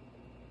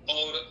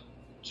 और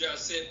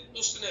जैसे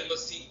उसने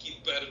मसीह की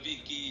पैरवी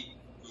की,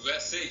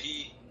 वैसे ही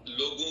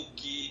लोगों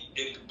की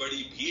एक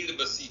बड़ी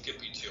भीड़ मसीह के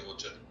पीछे हो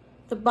चली।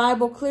 The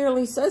Bible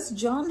clearly says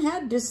John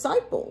had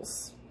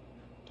disciples.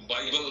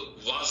 Bible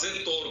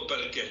वाज़ेह तौर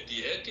पर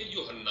कहती है कि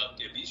यूहन्ना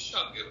के भी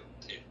शागिर्द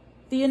थे।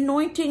 The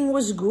anointing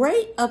was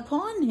great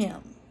upon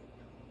him.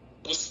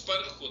 उस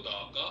पर खुदा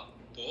का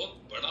बहुत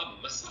बड़ा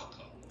मसा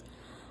था।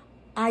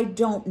 I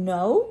don't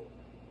know,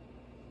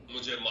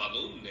 मुझे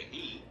मालूम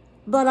नहीं,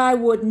 but I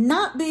would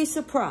not be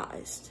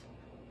surprised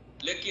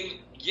लेकिन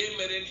ये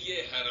मेरे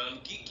लिए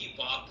हैरानगी की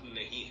बात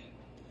नहीं है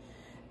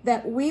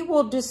that we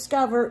will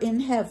discover in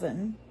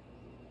heaven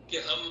कि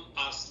हम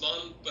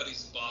आसमान पर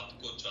इस बात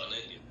को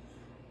जानेंगे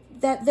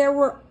that there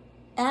were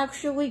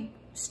actually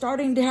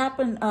starting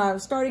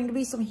to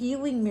be some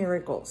healing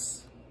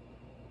miracles.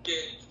 कि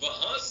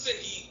वहां से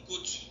ही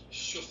कुछ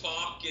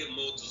शिफा के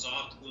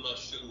मोजज़ात होना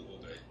शुरू हो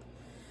गए।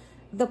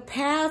 The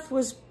path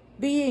was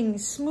being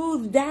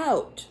smoothed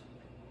out.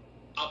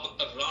 अब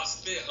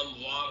रास्ते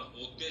हमवार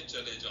होते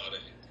चले जा रहे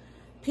थे।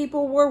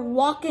 People were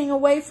walking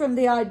away from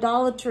the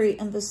idolatry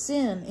and the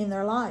sin in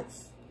their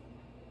life.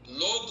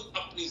 लोग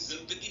अपनी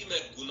जिंदगी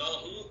में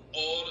गुनाहों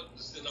और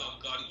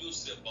ज़िनाकारियों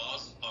से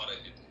बाज आ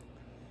रहे थे।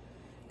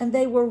 And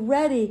they were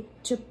ready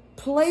to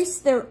place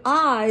their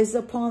eyes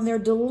upon their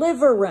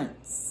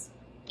deliverance.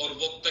 और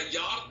वो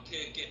तैयार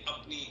थे कि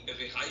अपनी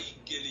रिहाई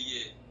के लिए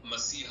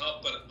मसीहा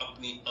पर अपनी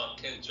अपनी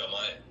आंखें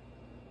जमाए.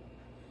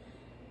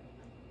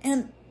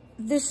 And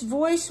this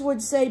voice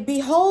would say,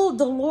 "Behold,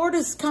 the Lord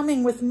is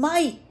coming with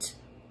might."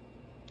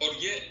 और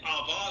ये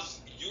आवाज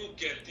यूं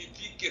कहती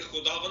थी कि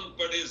खुदावन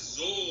बड़े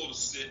जोर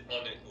से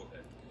आने को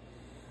है.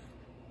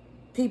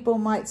 People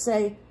might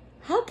say,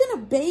 "How can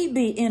a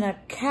baby in a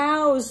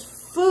cow's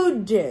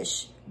food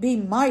dish be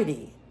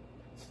mighty?"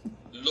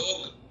 लोग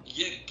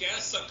ये कह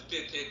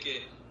सकते थे कि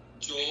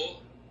जो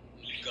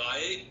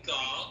गाय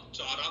का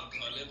चारा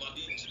खाने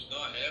वाली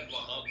जगह है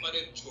वहां पर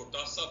एक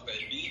छोटा सा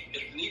बेबी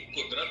इतनी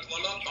कुदरत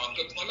वाला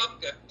ताकत वाला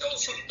कैसे हो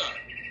सकता है.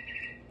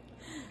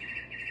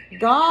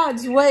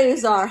 God's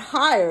ways are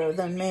higher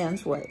than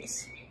man's ways.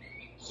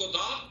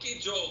 खुदा के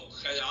जो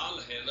ख्याल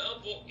है ना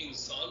वो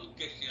इंसान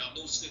के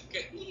ख्यालों से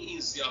कहीं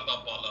ज्यादा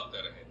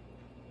बालातर है.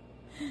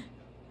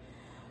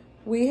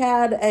 We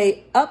had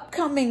a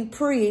upcoming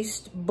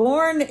priest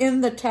born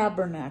in the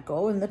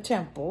tabernacle, in the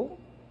temple.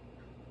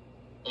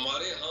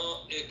 हमारे यहाँ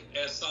एक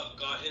ऐसा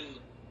काहिन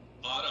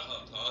आ रहा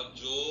था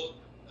जो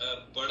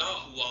बड़ा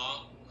हुआ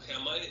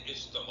खेमाए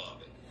इज्तिमा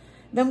में.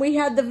 Then we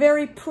had the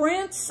very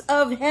Prince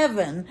of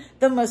Heaven,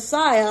 the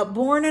Messiah,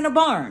 born in a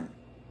barn.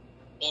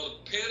 और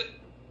फिर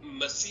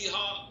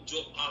मसीहा जो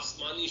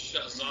आसमानी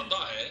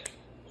शहजादा है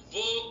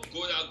वो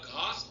गोया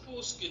घास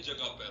फूस की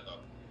जगह पैदा.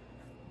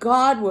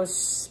 God was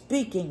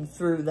speaking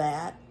through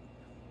that.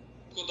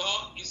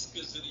 खुदा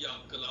इसके जरिया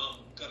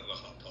कलाम कर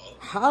रहा था.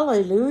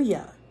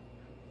 Hallelujah.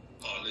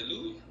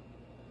 Hallelujah.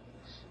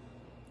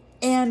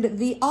 And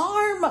the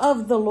arm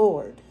of the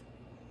Lord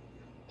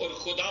और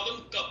खुदावन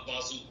का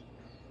बाजू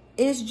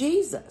is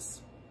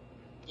Jesus.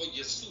 वो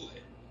यीशु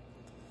है.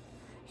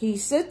 He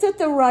sits at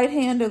the right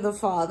hand of the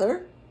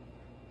Father.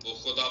 वो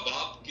खुदा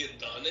बाप के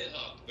दाने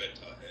हाथ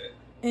बैठा है.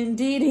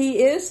 Indeed, he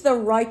is the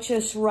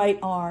righteous right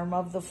arm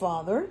of the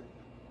Father.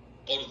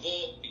 और वो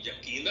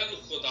यकीनन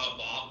खुदा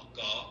बाप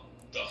का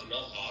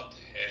दाहिना हाथ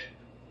है.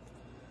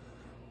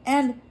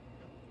 And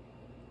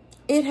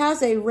it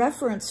has a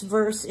reference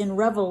verse in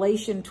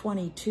Revelation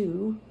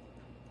 22.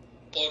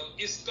 और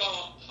इसका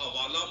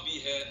हवाला भी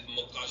है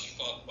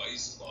मुकाशफा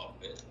 22 बाब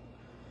में.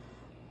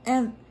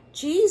 And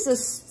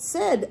Jesus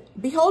said,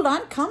 "Behold,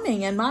 I'm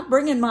coming and I'm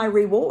bringing my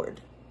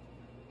reward."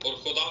 और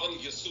खुदावन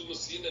यीशु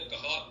मसीह ने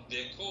कहा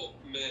देखो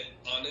मैं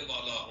आने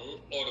वाला हूं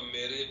और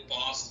मेरे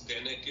पास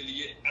देने के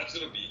लिए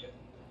अजर भी है.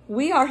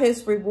 We are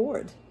his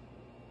reward.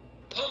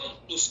 हम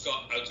उसका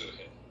अजर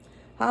है.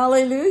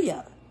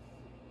 Hallelujah.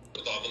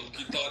 खुदावन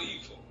की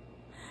तारीफ हो.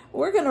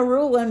 We're going to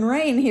rule and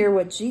reign here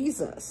with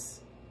Jesus.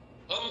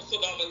 हम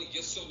खुदावन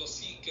यीशु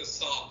मसीह के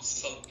साथ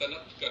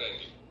सल्तनत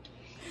करेंगे.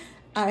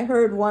 I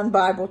heard one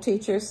Bible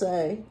teacher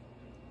say,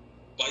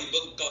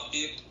 Bible का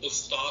एक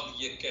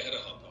उस्ताद ये कह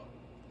रहा था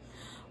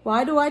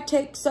 "Why do I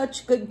take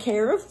such good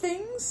care of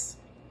things?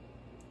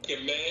 कि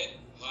मैं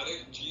हर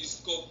एक चीज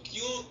को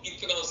क्यों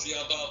इतना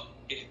ज्यादा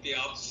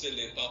एहतियात से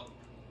लेता हूं?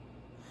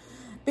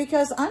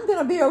 Because I'm going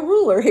to be a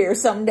ruler here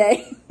someday."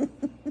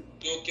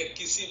 क्योंकि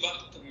किसी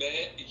वक्त मैं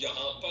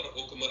यहाँ पर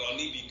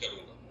हुक्मरानी भी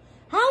करूंगा.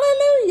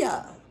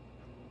 Hallelujah.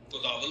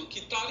 खुदावन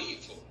की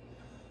तारीफ हो.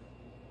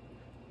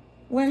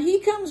 When he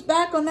comes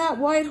back on that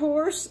white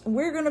horse,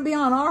 we're going to be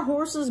on our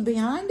horses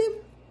behind him.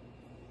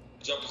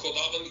 जब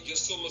खुदावन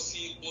यीशु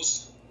मसीह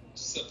उस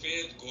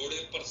सफेद घोड़े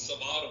पर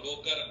सवार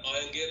होकर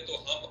आएंगे तो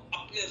हम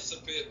अपने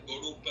सफेद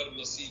घोड़ों पर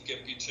मसीह के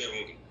पीछे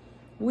होंगे.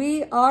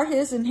 We are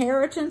his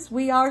inheritance.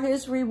 We are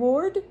his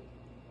reward.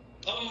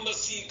 हम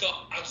मसीह का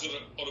अजर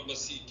और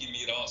मसीह की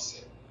मीरास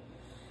है.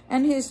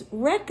 And his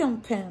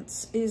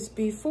recompense is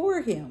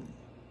before him.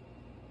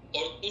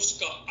 और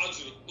उसका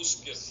अजर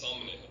उसके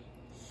सामने है.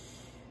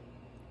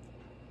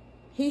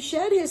 He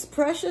shed his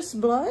precious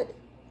blood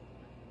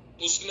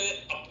उसने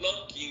अपना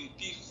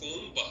कीमती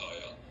खून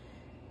बहाया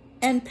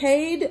and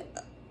paid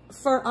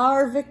for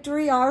our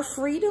victory, our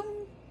freedom.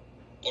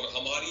 और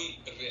हमारी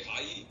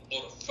रिहाई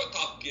और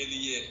फतह के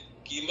लिए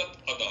कीमत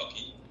अदा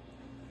की.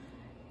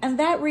 And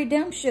that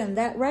redemption,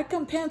 that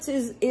recompense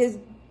is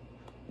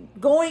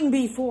going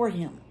before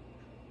him.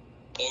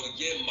 और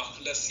ये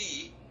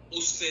मखलसी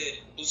उससे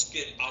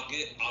उसके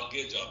आगे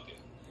आगे जाते.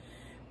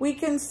 We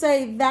can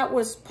say that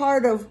was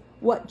part of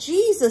what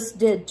Jesus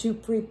did to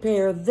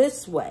prepare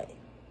this way.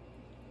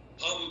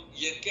 हम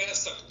ये कह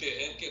सकते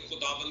हैं कि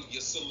खुदावंद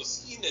यीशु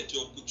मसीह ने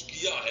जो कुछ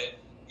किया है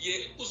ये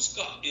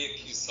उसका एक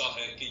हिस्सा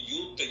है कि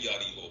यूं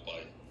तैयारी हो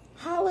पाए.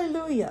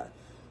 Hallelujah.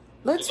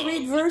 Let's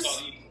read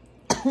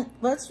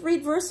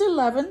verse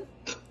 11.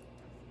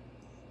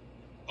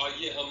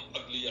 आइए हम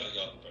अगली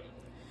आयत पढ़ें.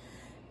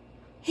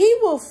 He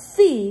will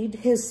feed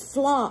his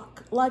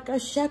flock like a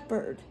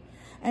shepherd,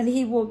 and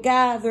he will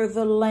gather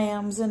the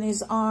lambs in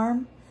his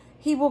arm.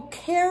 He will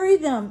carry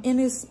them in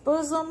his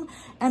bosom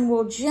and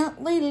will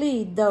gently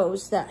lead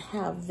those that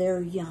have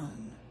their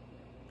young.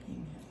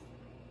 Amen.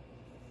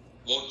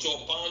 वो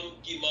चौपान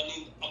की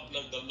मानिंद अपना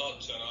गला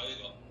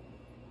चराएगा.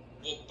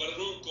 वो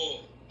बर्रों को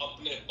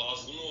अपने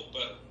बाजुओं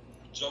पर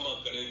जमा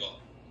करेगा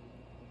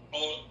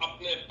और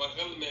अपने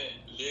बगल में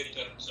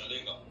लेकर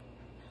चलेगा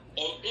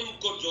और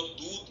उनको जो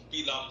दूध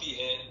पिलाती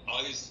हैं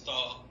आहिस्ता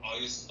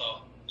आहिस्ता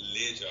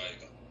ले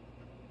जाएगा.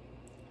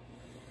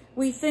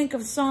 we think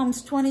of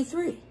Psalms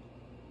 23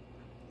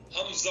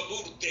 हम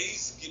ज़बूर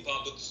 23 की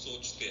बाबत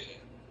सोचते हैं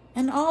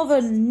and all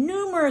the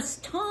numerous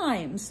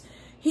times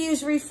he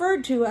is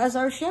referred to as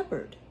our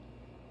shepherd.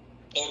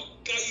 और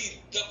कई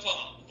दफा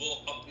वो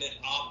अपने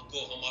आप को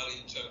हमारे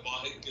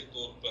चरवाहे के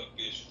तौर पर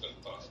पेश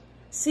करता है.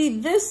 See,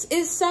 this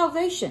is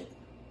salvation.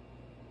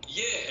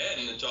 ये है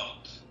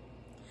निजात.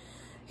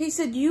 He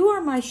said, you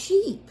are my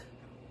sheep.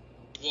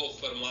 वो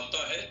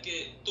फरमाता है कि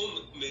तुम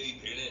मेरी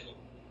भेड़ें हो.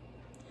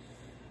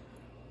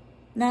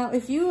 Now,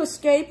 if you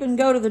escape and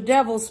go to the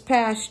devil's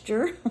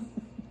pasture,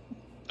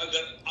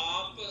 अगर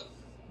आप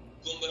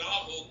गुमराह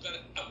होकर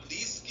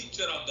अब्लीस की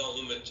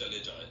चरागाहों में चले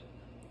जाएं,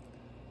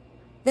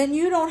 then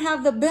you don't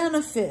have the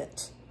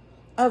benefit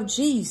of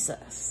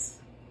Jesus.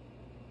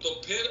 तो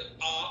फिर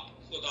आप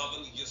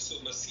खुदावंद यीशु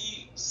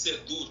मसीह से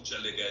दूर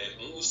चले गए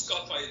हों. उसका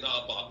फायदा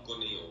अब आपको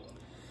नहीं होगा.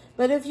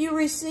 But if you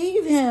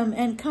receive him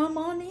and come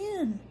on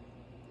in,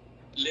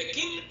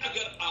 लेकिन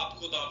अगर आप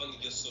खुदावंद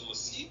यीशु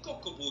मसीह को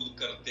कबूल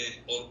करते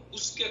और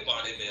उसके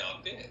बारे में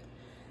आते हैं,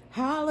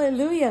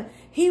 hallelujah,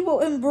 he will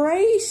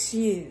embrace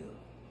you.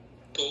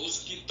 तो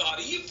उसकी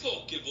तारीफ हो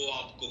कि वो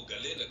आपको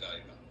गले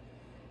लगाएगा.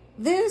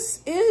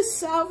 This is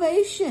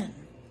salvation.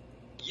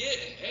 ये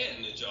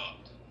है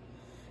निजात.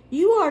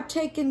 You are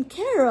taken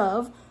care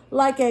of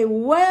like a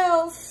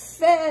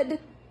well-fed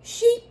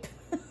sheep.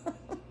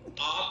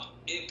 आप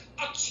एक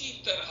अच्छी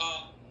तरह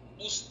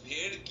उस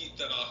भेड़ की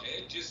तरह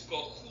है जिसको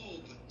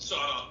खूब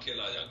चारा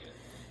खिलाया गया.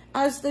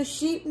 As the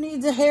sheep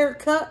needs a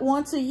haircut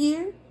once a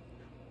year,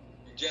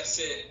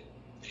 जैसे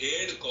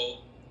भेड़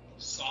को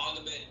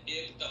साल में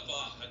एक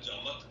दफा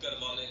हजामत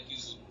करवाने की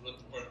जरूरत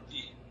पड़ती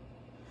है.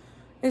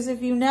 is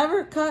if you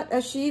never cut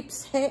a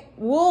sheep's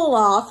wool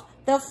off,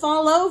 they'll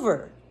fall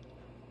over.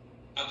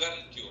 अगर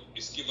क्यों?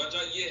 इसकी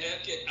वजह यह है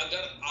कि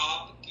अगर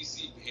आप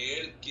किसी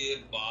भेड़ के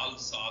बाल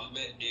साल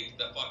में एक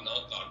दफा ना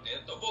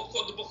काटें तो वो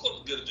खुद ब खुद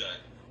गिर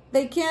जाएंगे.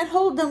 They can't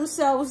hold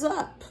themselves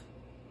up.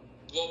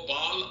 वो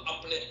बाल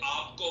अपने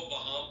आप को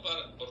वहां पर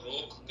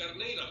रोक कर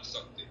नहीं रख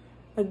सकते.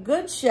 A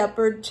good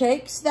shepherd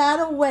takes that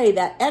away,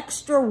 that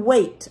extra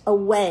weight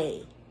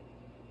away.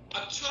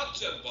 अच्छा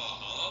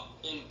चरवाहा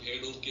उन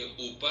भेड़ों के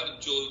ऊपर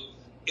जो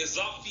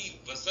इजाफी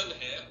वजन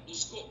है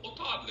उसको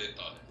उतार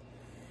लेता है.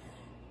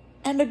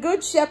 And a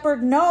good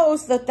shepherd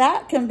knows that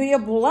that can be a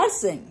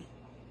blessing.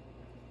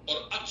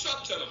 और अच्छा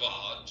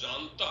चरवाहा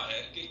जानता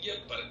है कि ये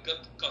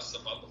बरकत का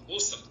सबब हो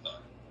सकता है.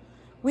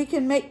 We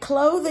can make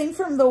clothing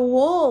from the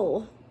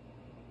wool.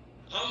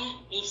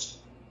 हम उस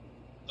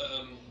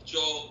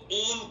जो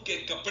ऊन के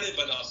कपड़े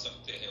बना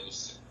सकते हैं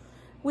उससे.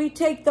 We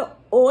take the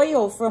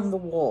oil from the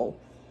wool.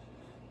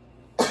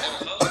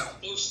 और हम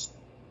उस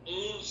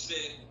ऊन से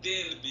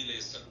तेल भी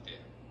ले सकते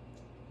हैं.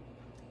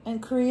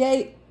 And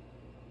create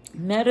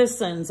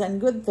medicines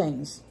and good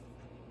things.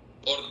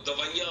 और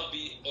दवाइयां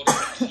भी और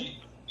अच्छी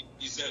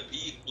चीजें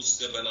भी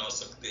उससे बना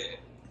सकते हैं.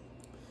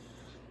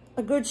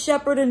 A good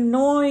shepherd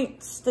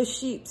anoints the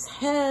sheep's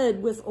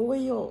head with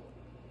oil.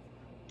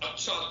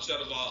 अच्छा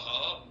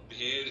चरवाहा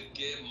भेड़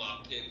के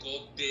माथे को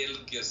तेल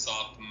के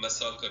साथ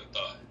मसा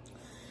करता है.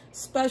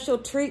 Special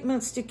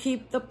treatments to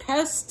keep the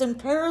pests and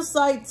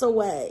parasites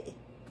away.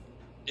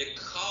 एक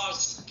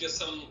खास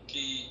किस्म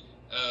की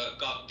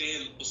का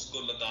तेल उसको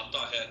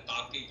लगाता है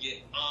ताकि ये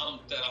आम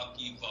तरह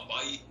की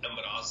वबाई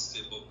अमराज से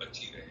वो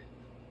बची रहे.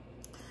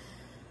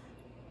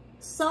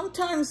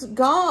 Sometimes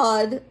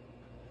God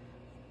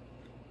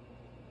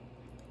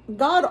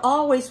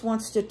always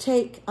wants to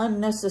take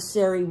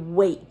unnecessary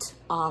weight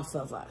off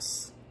of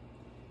us.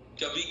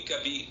 कभी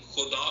कभी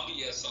खुदा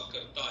भी ऐसा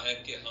करता है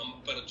कि हम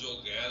पर जो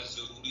गैर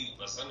जरूरी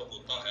वजन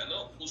होता है ना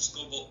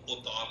उसको वो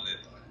उतार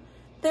लेता है.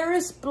 There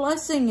is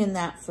blessing in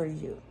that for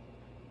you.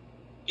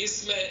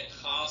 इसमें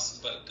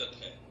खास बरकत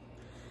है.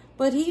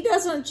 But he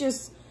doesn't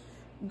just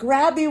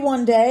grab you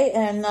one day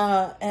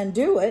and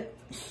do it.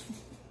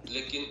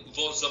 लेकिन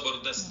वो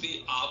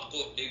जबरदस्ती आपको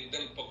एक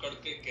दिन पकड़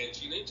के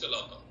कैंची नहीं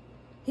चलाता.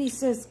 He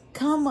says,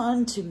 come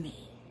unto me.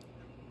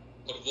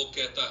 और वो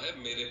कहता है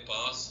मेरे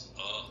पास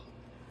आ.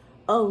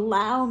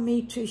 Allow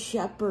me to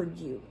shepherd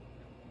you.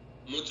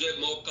 मुझे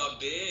मौका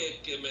दे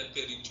कि मैं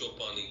तेरी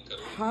चौपानी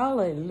करूं.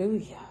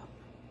 Hallelujah.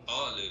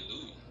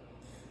 Hallelujah.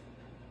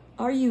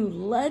 Are you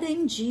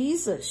letting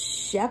Jesus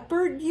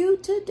shepherd you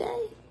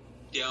today?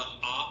 क्या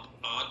आप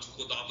आज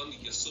खुदावंद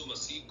यीशु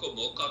मसीह को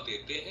मौका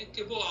देते हैं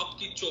कि वो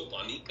आपकी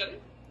चौपानी करे?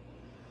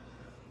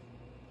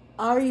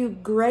 Are you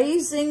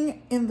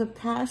grazing in the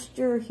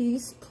pasture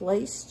he's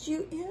placed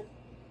you in?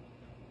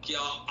 क्या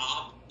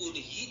आप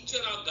उन्हीं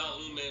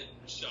चरागाहों में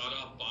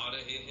चारा पा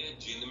रहे हैं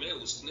जिनमें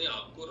उसने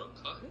आपको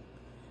रखा है?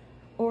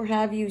 Or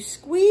have you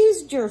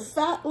squeezed your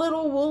fat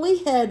little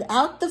woolly head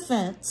out the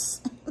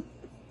fence?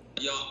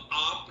 या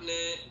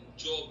आपने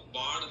जो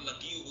बाड़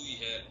लगी हुई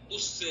है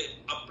उससे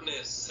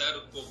अपने सर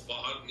को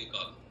बाहर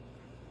निकाला?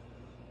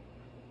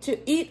 To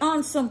eat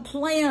on some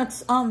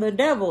plants on the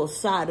devil's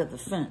side of the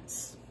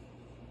fence.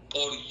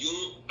 और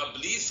यूं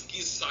अब्लीस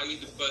की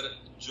साइड पर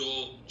जो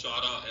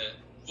चारा है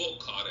वो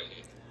खा रहे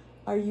हैं.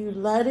 Are you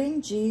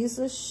letting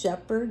Jesus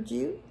shepherd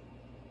you?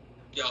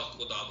 क्या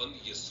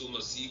खुदावंद यीशु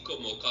मसीह को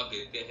मौका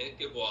देते हैं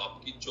कि वो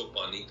आपकी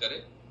चौपानी करे?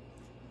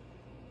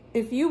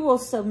 If you will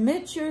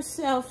submit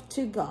yourself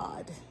to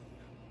God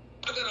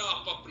अगर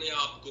आप अपने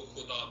आप को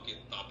खुदा के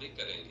ताबे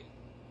करेंगे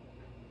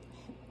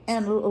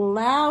and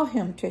allow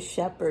Him to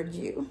shepherd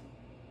you,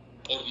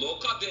 और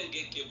मौका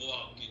देंगे कि वो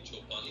आपकी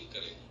चौपानी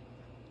करे,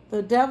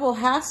 the devil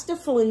has to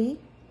flee,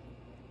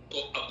 तो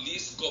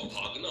अबलीस को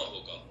भागना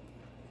होगा।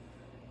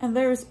 and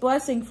there is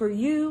blessing for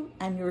you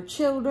and your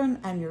children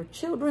and your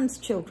children's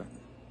children.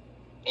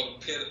 और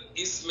फिर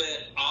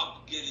इसमें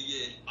आपके लिए,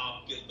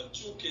 आपके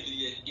बच्चों के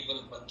लिए, इवन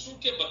बच्चों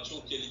के बच्चों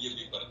के लिए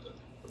भी बरकत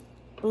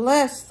है।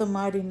 Bless the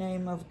mighty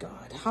name of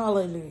God.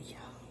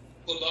 Hallelujah.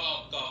 खुदा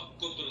का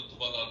कुदरत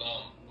वाला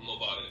नाम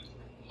मुबारक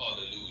हो।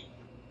 Hallelujah.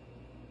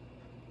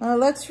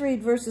 Let's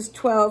read verses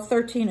 12,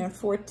 13, and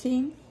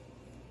 14.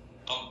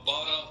 अब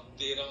 12,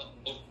 13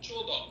 और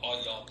 14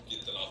 आयत की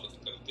तिलावत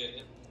करते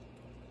हैं।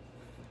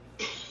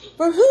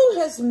 For who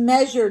has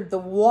measured the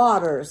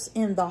waters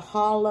in the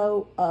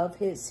hollow of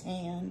his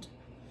hand,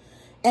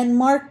 and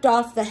marked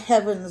off the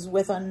heavens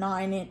with a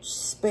 9-inch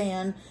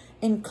span,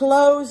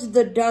 enclosed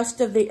the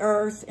dust of the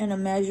earth in a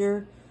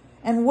measure,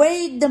 and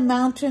weighed the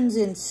mountains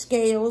in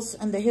scales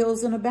and the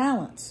hills in a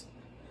balance?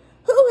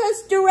 Who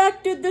has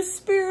directed the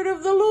Spirit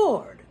of the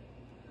Lord?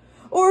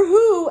 Or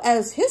who,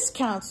 as his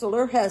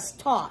counselor, has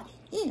taught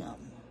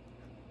him?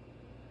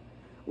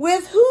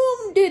 With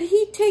whom did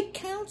he take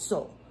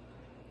counsel,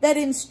 that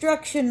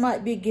instruction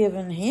might be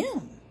given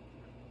him?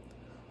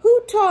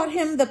 Who taught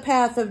him the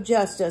path of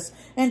justice,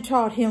 and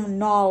taught him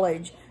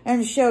knowledge,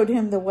 and showed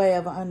him the way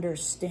of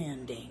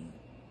understanding?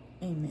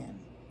 Amen.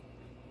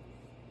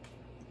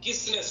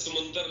 किसने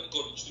समुंदर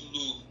को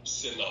चुल्लू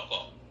से नापा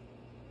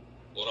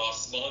और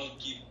आसमान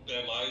की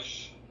पैमाइश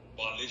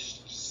बालिश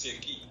से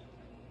की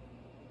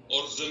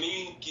और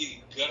जमीन की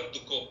गर्द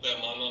को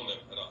पैमाना में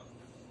भरा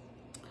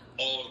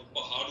और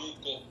पहाड़ों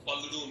को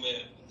पल्लू में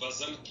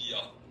वजन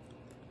किया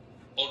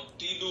और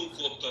टीलों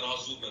को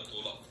तराजू में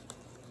तोला?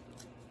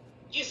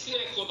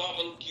 किसने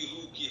खुदावंद की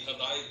रूह की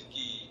हदायत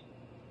की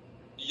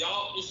या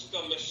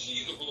उसका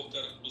मशीर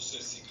होकर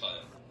उसे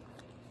सिखाया?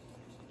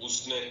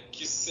 उसने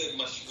किससे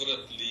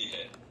मशवरत ली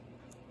है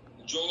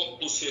जो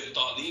उसे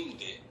तालीम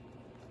दे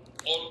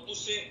और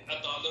उसे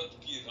अदालत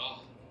की राह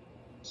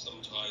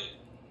समझाए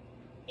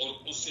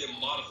और उसे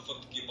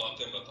मार्फत की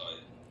बातें बताए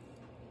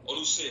और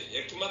उसे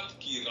हिकमत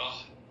की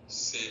राह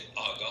से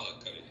आगाह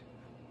करे?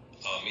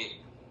 आमीन।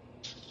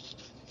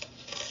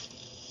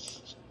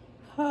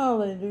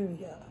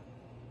 Hallelujah.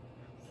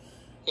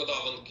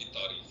 खुदावंद की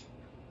तारीफ।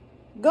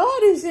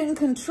 God is in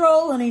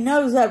control and He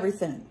knows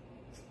everything.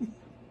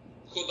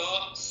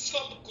 खुदा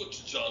सब कुछ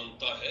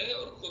जानता है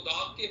और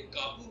खुदा के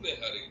काबू में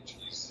हर एक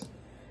चीज।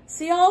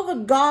 See all the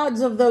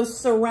gods of those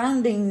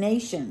surrounding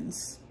nations.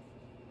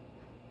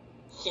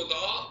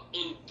 खुदा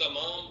उन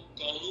तमाम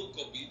कौमों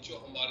को भी जो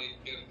हमारे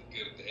इर्द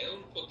गिर्द हैं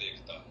उनको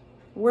देखता है।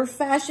 We're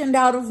fashioned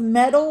out of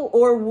metal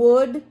or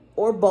wood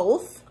or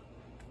both.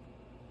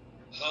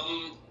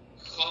 हम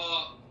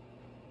खा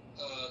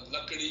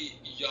लकड़ी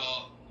या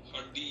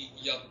हड्डी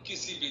या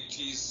किसी भी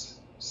चीज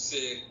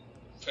से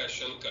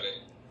फैशन करें,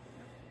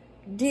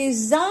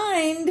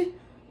 designed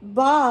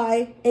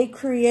by a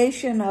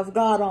creation of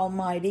God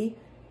Almighty,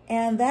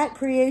 and that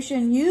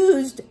creation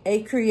used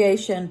a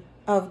creation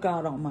of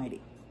God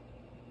Almighty.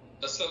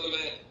 असल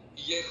में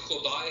ये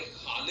खुदाए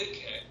खालिक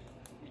है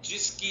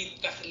जिसकी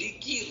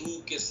तख्लीकी रूह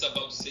के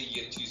सबब से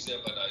ये चीजें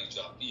बनाई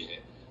जाती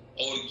हैं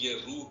और ये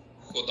रूह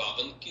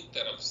खुदावंद की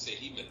तरफ से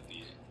ही मिलती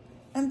है।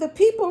 And the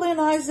people in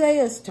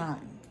Isaiah's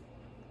time,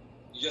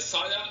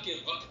 यसाया के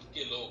वक्त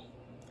के लोग,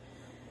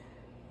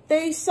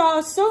 they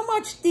saw so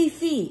much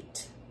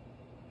defeat,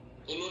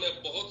 उन्होंने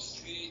बहुत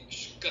सी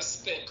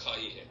शिकस्तें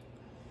खाई हैं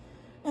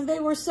and they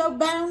were so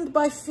bound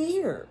by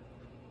fear.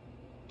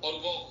 और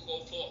वो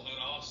खौफो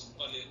हरास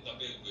तले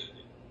दबे हुए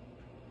थे।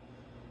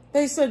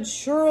 They said,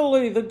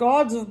 surely the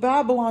gods of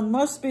Babylon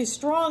must be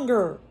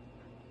stronger.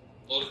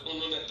 और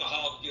उन्होंने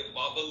कहा कि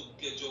बाबल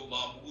के जो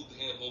माबूद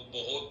हैं वो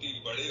बहुत ही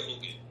बड़े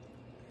होंगे।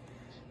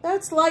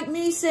 That's like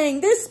me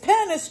saying, this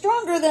pen is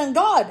stronger than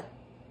God.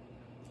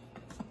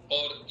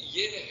 और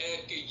ये है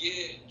कि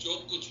ये जो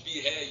कुछ भी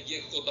है ये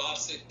खुदा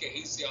से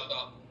कहीं ज्यादा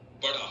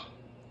बड़ा है।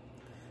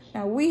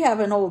 Now we have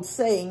an old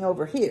saying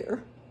over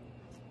here.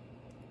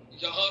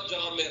 यहाँ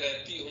जहाँ मैं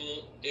रहती हूँ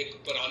एक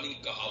पुरानी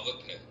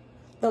कहावत है,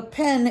 The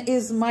pen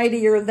is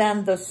mightier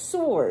than the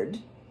sword.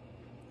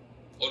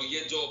 और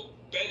ये जो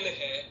पेन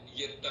है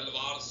ये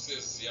तलवार से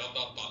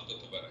ज्यादा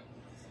ताकतवर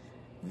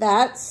है।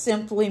 That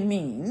simply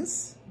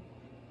means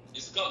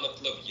इसका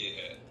मतलब ये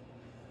है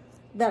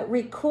that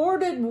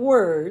recorded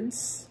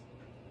words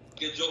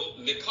कि जो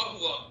लिखा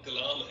हुआ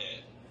कलाम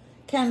है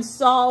can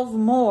solve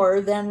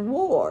more than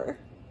war.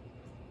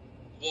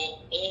 वो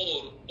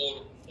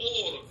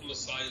और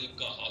मसाइल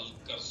का हल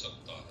कर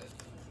सकता है।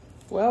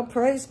 Well,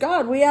 praise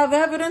God, we have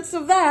evidence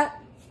of that.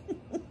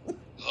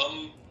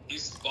 हम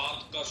इस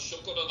बात का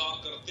शुक्र अदा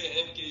करते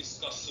हैं कि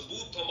इसका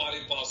सबूत हमारे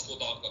पास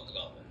खुदा का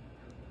कलाम है।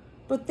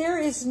 But there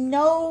is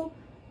no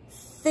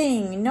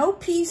thing, no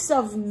piece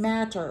of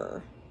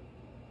matter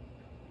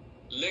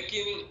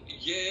लेकिन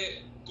ये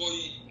कोई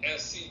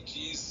ऐसी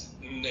चीज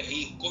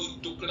नहीं, कोई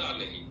टुकड़ा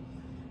नहीं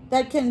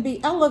that can be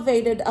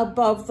elevated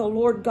above the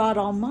Lord God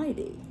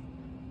Almighty.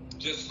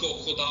 जिसको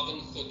खुदावन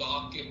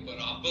खुदा के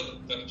बराबर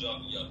दर्जा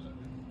दिया था.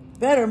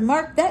 Better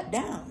mark that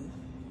down.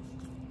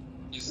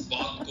 इस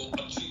बात को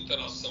अच्छी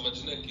तरह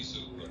समझने की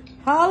जरूरत है.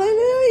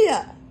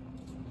 Hallelujah.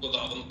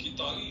 खुदावन की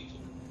तारीफ हो.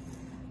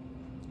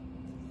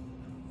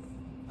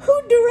 Who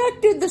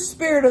directed the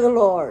Spirit of the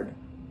Lord?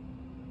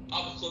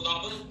 अब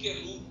खुदावन के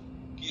रूप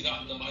की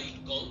रहनुमाई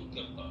कौन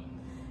करता है?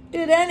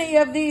 Did any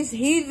of these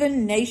heathen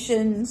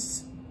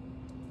nations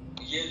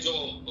ये जो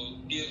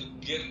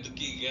गिर्द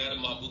की गैर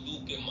माबूदों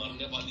के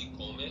मानने वाली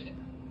कौमें हैं,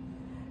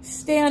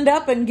 stand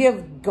up and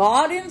give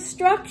God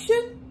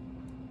instruction?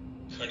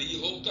 खड़ी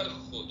होकर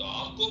खुदा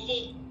को वो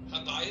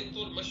हदायत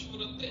और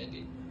मशवरत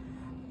देंगे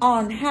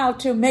On how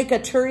to make a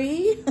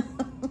tree?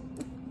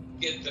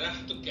 कि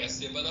दरख्त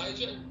कैसे बनाए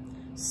जाए?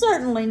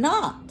 Certainly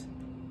not.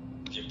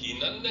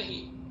 यकीनन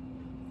नहीं.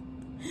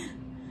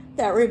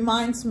 That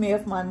reminds me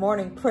of my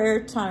morning prayer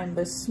time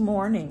this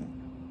morning.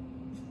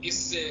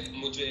 इससे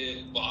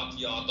मुझे बात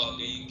याद आ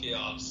गई कि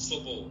आज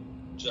सुबह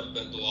जब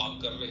मैं दुआ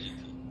कर रही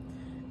थी,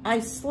 I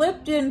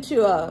slipped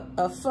into a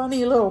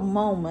funny little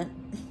moment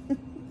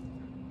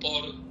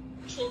और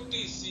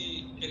छोटी सी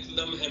एक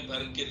लम्हे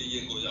भर के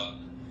लिए गोया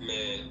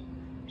मैं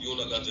यूं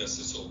लगा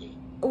जैसे सो गई,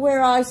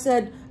 where I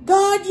said,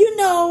 God, you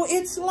know,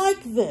 it's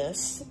like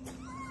this.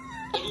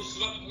 और उस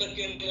वक्त मैं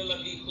कहने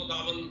लगी,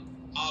 खुदावन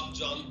आप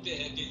जानते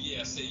हैं कि ये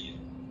ऐसे ही है.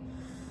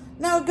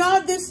 Now,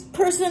 God, this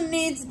person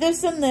needs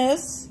this and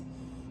this.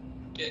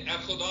 कि ऐ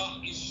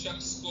खुदा इस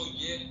शख्स को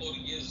ये और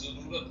ये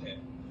जरूरत है.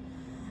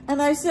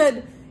 And I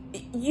said,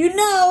 you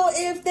know,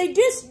 if they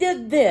just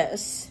did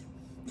this,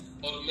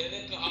 और मैंने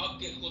कहा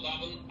कि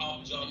खुदावन आप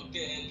जानते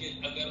हैं कि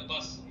अगर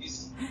बस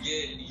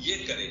ये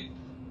करें.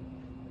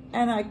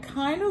 and I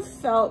kind of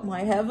felt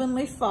my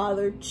Heavenly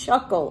Father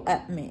chuckle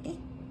at me.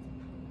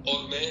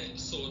 और मैं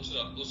सोच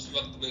रहा, उस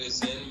वक्त मेरे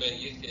ज़हन में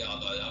ये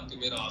ख्याल आया कि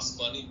मेरा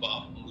आसमानी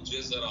बाप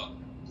मुझे जरा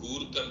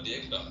घूर कर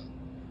देख रहा है.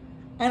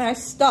 And I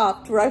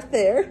stopped right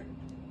there.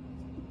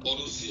 और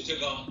उसी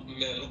जगह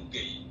मैं रुक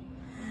गई.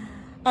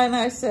 And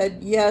I said,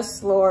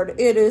 yes, Lord,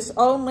 it is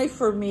only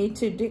for me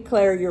to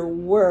declare your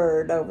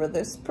word over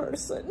this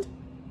person.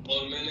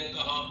 और मैंने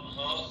कहा,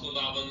 हाँ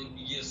खुदावन,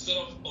 ये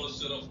सिर्फ और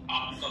सिर्फ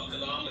आपका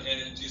कलाम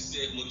है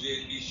जिसे मुझे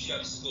इस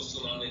शख्स को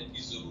सुनाने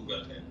की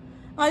जरूरत है.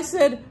 I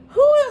said,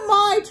 who am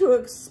I to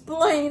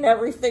explain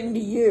everything to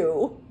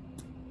you?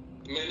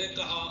 मैंने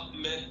कहा,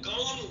 मैं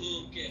कौन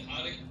हूँ कि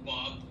हर एक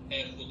बात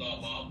है खुदा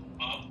बाप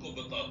आपको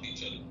बताती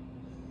चलूं,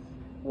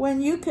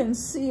 when you can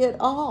see it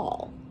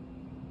all.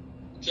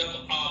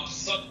 जब आप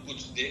सब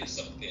कुछ देख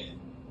सकते हैं.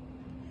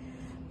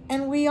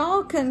 And we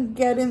all can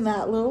get in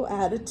that little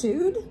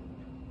attitude.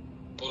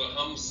 और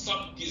हम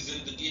सब की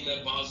जिंदगी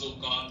में बाज़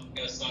औक़ात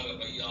ऐसा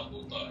रवैया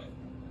होता है.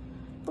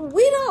 But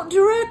we don't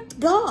direct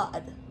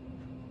God.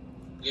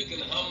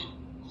 लेकिन हम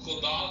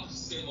खुदा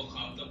से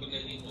मुखातब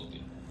नहीं होते.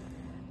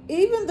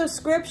 Even the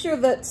scripture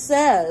that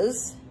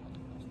says,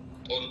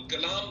 और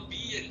कलाम भी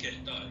ये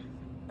कहता है,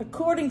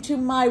 according to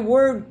my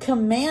word,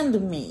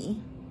 command me.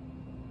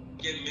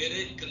 कि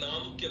मेरे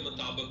कलाम के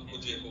मुताबिक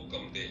मुझे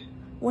हुक्म दे.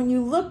 When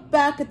you look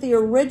back at the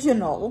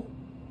original,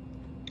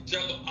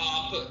 जब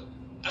आप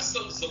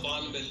असल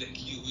ज़बान में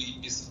लिखी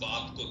हुई इस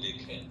बात को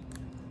देखें,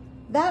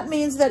 that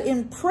means that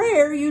in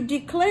prayer you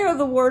declare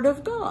the word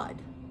of God.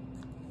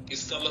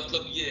 इसका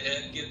मतलब ये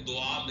है कि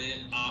दुआ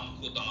में आप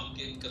खुदा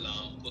के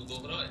कलाम को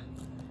दोहराएं.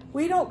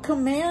 We don't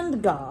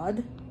command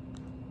God.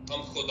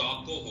 हम खुदा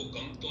को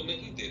हुक्म तो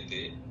नहीं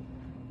देते,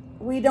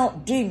 We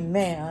don't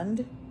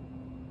demand,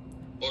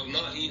 और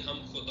ना ही हम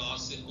खुदा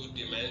से कोई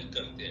डिमांड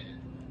करते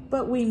हैं.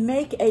 but we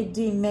make a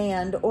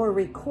demand or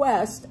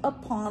request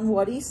upon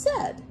what he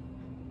said.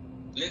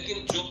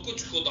 लेकिन जो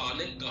कुछ खुदा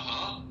ने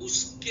कहा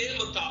उसके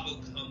मुताबिक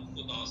हम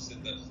खुदा से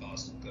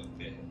दरख्वास्त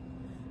करते हैं.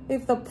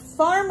 If the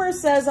farmer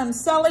says, I'm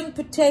selling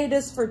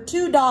potatoes for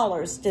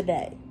 $2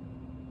 today,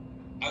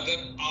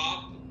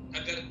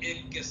 अगर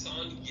एक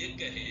किसान ये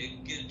कहे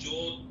कि जो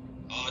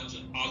आज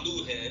आलू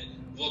है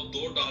वो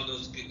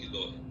 $2 के किलो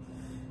है,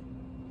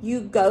 you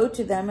go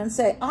to them and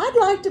say, I'd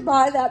like to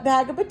buy that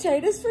bag of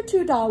potatoes for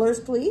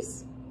 $2,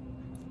 please.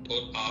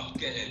 और आप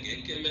कहेंगे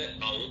कि मैं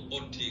आऊं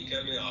और ठीक है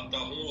मैं आता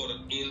हूं और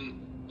इन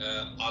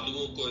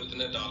आलूओं को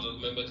इतने डॉलर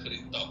में मैं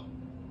खरीदता हूं.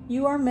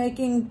 You are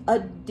making a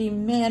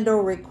demand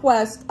or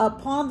request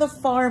upon the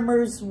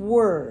farmer's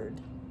word.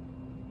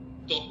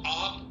 तो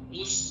आप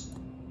उस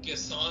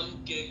किसान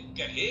के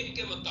कहे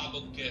के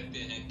मुताबिक कहते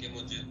हैं कि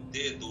मुझे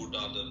दे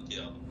 $2 के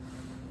आलू.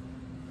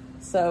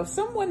 So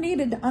someone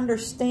needed to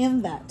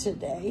understand that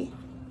today.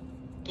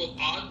 तो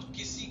आज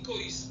किसी को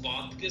इस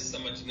बात के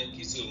समझने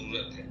की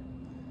जरूरत है.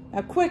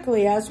 Now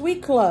quickly, as we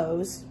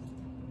close,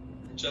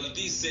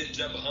 जल्दी से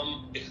जब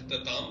हम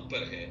इख्तिताम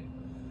पर हैं,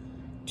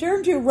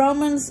 turn to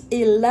Romans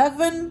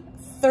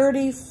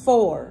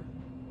 11:34.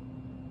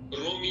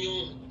 रोमियो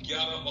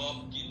 11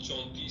 बाब की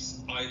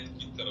 34 आयत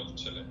की तरफ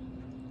चले.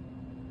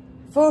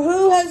 For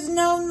who has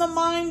known the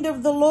mind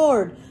of the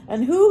Lord,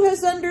 And who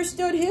has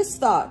understood his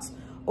thoughts,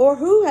 or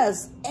who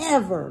has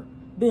ever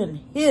been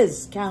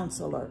his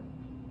counselor?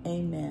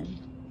 Amen.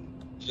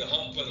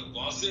 यहाँ पर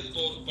वाज़े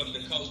तौर पर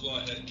लिखा हुआ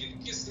है कि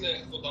किसने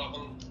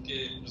खुदावंद के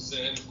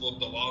ज़हन को,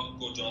 दिमाग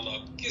को जाना,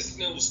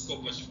 किसने उसको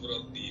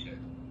मशवरत दी है।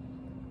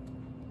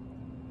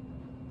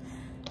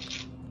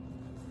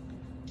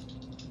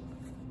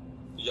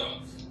 या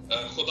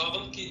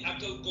खुदावंद की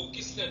अकल को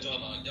किसने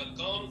जाना, या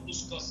कौन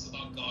उसका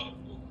सलाहकार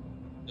हो,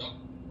 या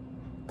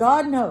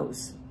God knows.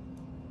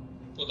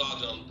 खुदा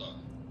जानता है।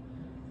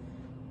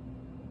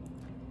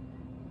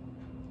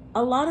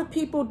 A lot of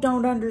people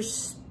don't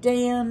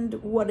understand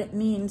what it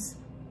means.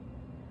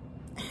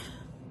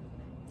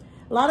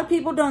 A lot of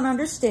people don't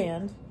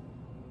understand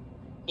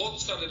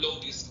बहुत सारे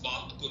लोग इस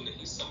बात को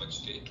नहीं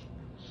समझते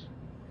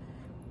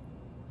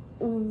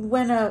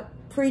when a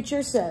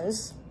preacher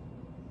says,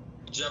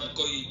 जब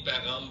कोई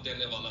पैगाम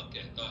देने वाला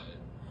कहता है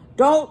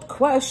don't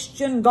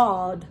question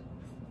God.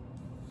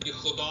 कि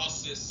खुदा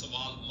से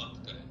सवाल मत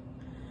करें।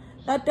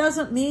 That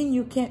doesn't mean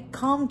you can't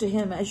come to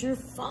him as your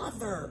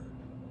father.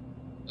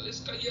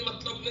 इसका ये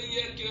मतलब नहीं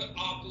है कि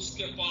आप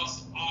उसके पास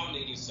आ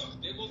नहीं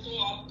सकते, वो तो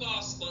आपका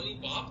आसमानी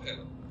बाप है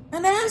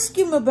And ask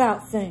him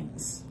about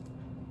things.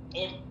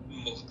 और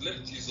मुख्तलिफ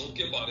चीजों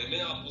के बारे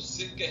में आप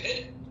उससे कहें।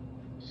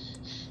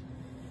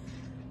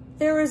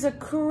 There is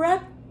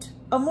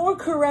a more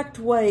correct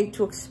way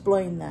to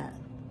explain that.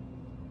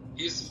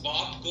 इस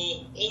बात को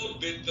और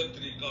बेहतर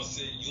तरीका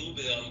से यूं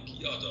बयान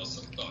किया जा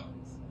सकता है।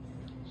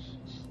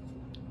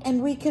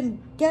 And we can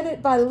get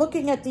it by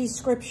looking at these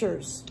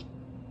scriptures.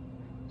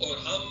 और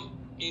हम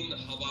इन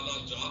हवाला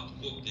जात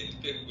को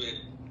देखते हुए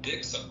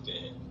देख सकते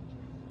हैं।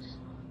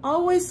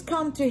 Always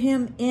come to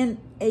him in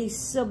a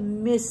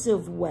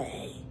submissive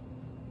way.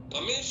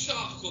 हमेशा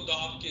खुदा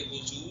के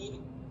हुजूर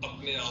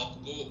अपने आप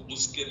को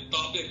उसके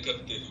ताबे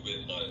करते हुए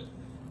आए।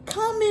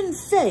 Come in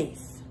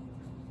faith.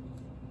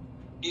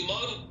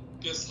 ईमान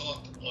के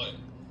साथ आए।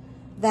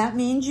 That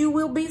means you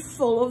will be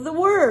full of the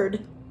word.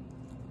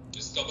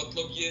 इसका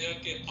मतलब ये है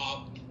कि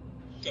आप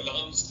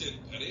कलाम से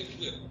भरे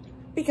हुए होंगे।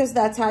 Because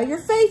that's how your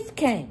faith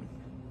came.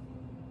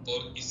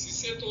 और इसी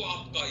से तो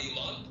आपका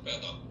ईमान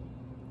पैदा हुआ।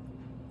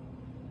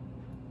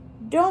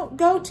 Don't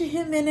go to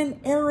him in an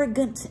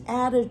arrogant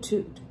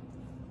attitude.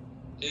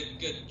 एक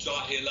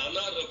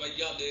जाहिलाना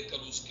रवैया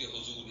लेकर उसके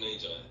हुजूर नहीं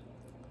जाए।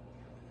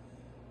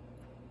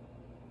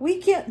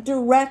 We can't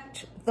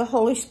direct the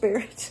Holy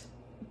Spirit.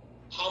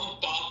 हम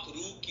पाक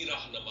रूह की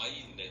रहनुमाई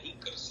नहीं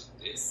कर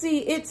सकते। See,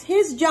 it's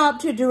his job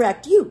to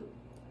direct you.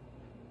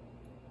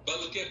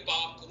 बल्कि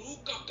पाक रूह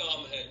का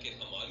काम है कि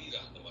हमारी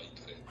रहनुमाई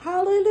करे।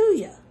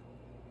 Hallelujah.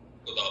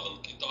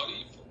 खुदावंद की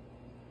तारीफ हो।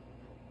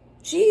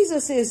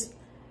 Jesus is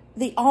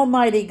the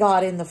Almighty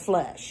God in the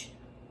flesh.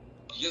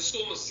 यीशु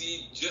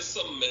मसीह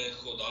जिस्म में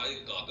खुदाए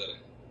कादिर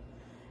है।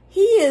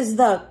 He is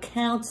the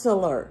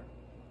counselor.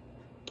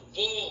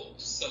 वो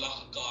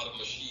सलाहकार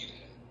मशीर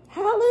है।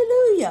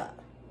 Hallelujah.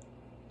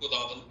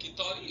 खुदावंद की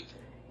तारीफ हो।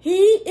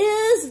 He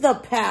is the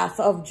path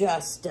of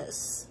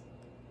justice.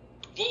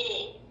 वो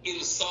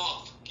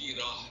इंसाफ की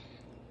राह है।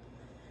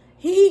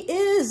 He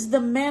is the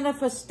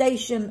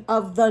manifestation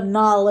of the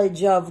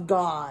knowledge of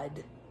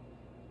God.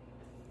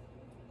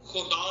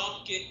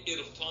 खुदा के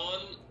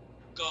इरफान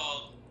का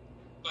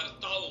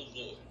बर्ताव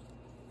वो है।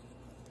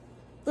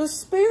 The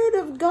Spirit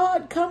of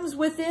God comes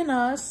within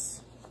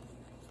us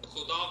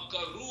खुदा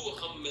का रूह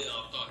हम में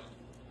आता है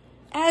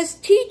as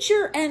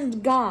teacher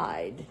and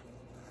guide.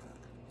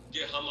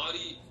 कि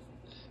हमारी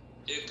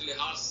एक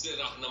लिहाज से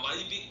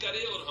रहनुमाई भी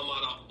करे और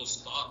हमारा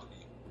उस्ताद भी।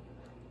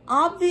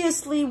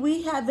 Obviously,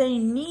 we have a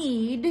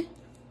need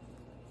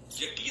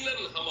यकीनन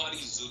हमारी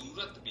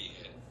जरूरत भी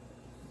है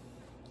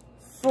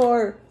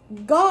for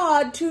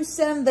God to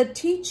send the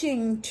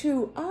teaching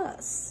to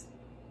us.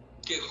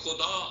 कि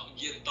खुदा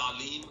ये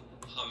तालीम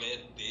हमें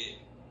दे।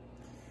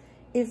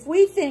 If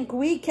we think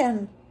we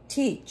can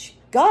teach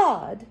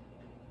God,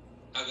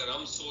 अगर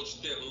हम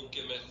सोचते हो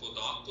कि मैं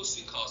खुदा को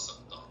सिखा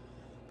सकता हूँ,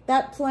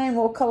 that plane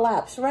will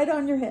collapse right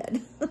on your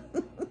head.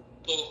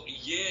 तो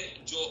ये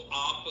जो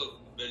आप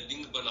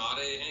बिल्डिंग बना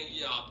रहे हैं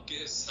ये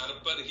आपके सर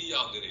पर ही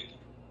आ गिरेगी।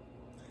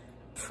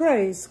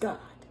 Praise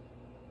God.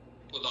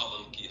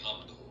 खुदावंद की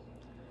हम्द हो।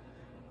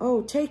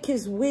 Oh, take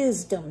his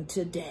wisdom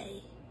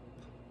today.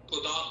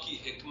 खुदा की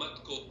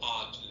हिकमत को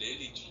आज ले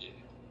लीजिए।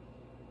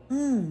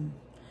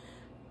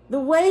 The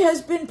way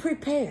has been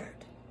prepared.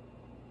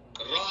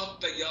 राह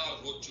तैयार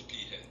हो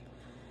चुकी है।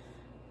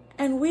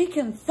 And we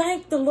can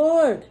thank the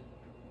Lord.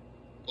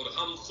 और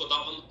हम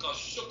खुदावंद का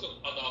शुक्र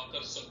अदा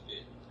कर सकते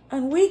हैं।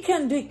 And we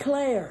can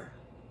declare.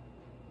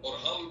 और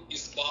हम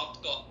इस बात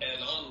का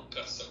ऐलान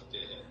कर सकते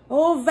हैं।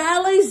 Oh,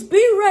 valleys,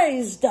 be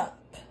raised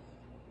up.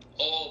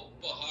 ओ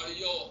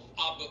पहाड़ियों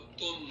अब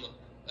तुम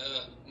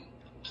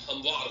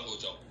हमवार हो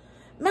जाओ।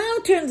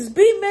 Mountains,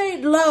 be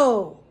made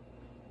low.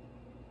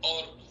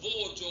 और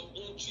वो जो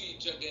ऊंची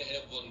जगह है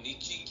वो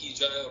नीची की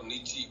जाए और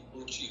नीची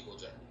ऊंची हो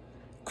जाए।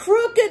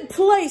 Crooked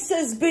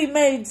places be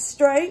made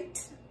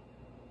straight.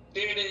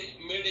 टेढ़े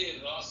मेढ़े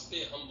रास्ते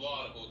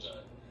हमवार हो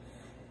जाए।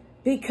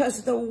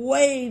 Because the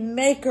way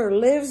maker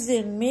lives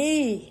in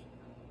me.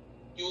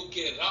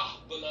 क्योंकि राह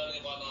बनाने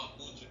वाला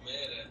मुझ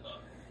में रहता है।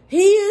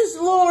 He is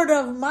Lord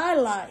of my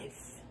life.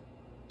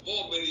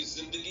 वो मेरी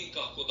जिंदगी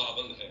का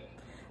खुदाबंद है।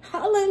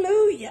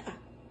 Hallelujah.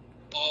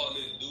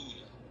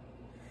 Hallelujah.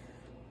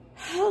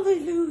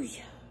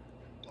 Hallelujah.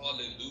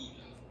 Hallelujah.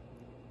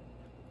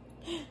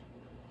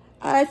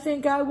 I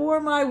think I wore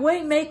my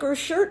Waymaker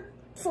shirt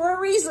for a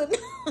reason.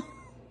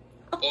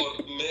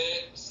 और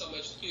मैं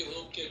समझती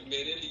हूँ कि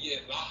मेरे लिए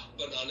राह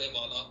बनाने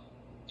वाला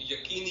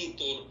यकीनी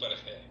तौर पर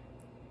है।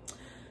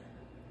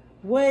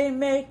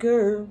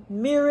 Waymaker,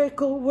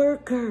 miracle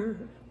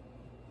worker.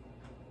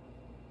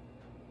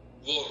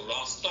 वो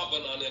रास्ता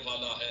बनाने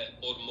वाला है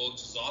और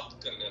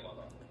मौजूजात करने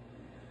वाला।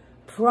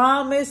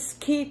 Promise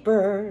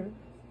keeper.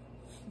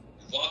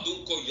 वादों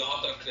को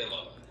याद रखने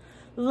वाला।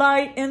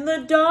 Light in the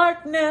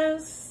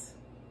darkness.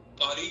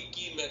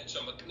 तारीकी में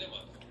चमकने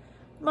वाला।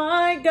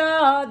 My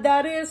God,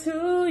 that is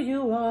who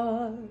you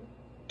are.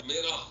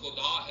 मेरा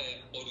खुदा है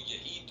और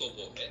यही तो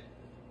वो है।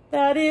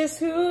 That is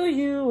who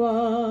you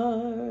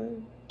are.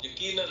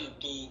 यकीनन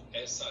तू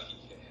ऐसा ही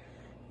है।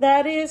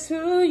 That is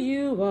who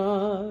you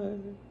are.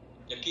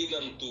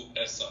 यकीनन तू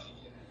ऐसा ही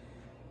है।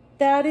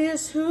 That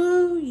is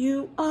who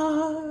you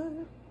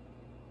are.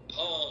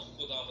 हाँ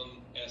खुदावन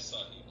ऐसा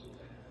ही तू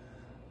है।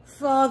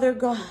 Father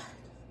God,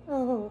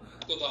 oh,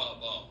 खुदा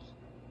बाप,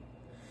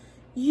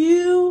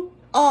 you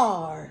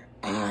are,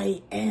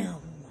 I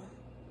am.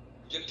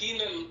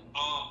 यकीनन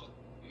आप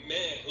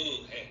मैं हूँ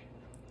है।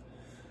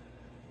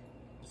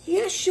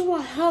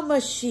 Yeshua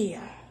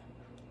HaMashiach,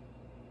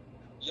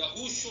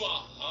 यहोशुआ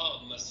हा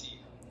मसीह,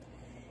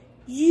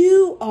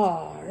 you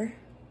are,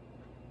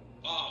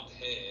 आप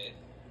है,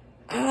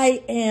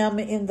 I am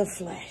in the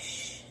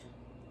flesh.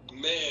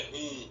 मैं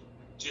हूँ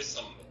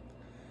जिस्म में।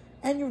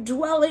 And you're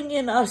dwelling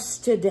in us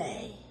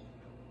today.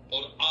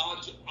 और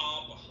आज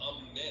आप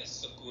हम में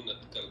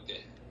सकूनत करते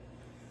हैं।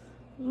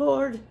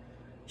 Lord,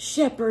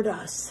 shepherd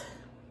us.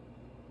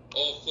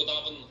 और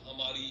खुदावन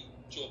हमारी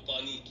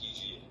चौपानी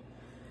कीजिए।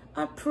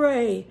 I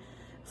pray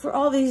for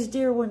all these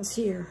dear ones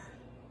here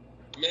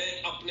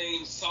मैं अपने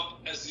इन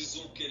सब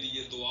अजीजों के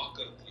लिए दुआ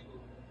करती हूँ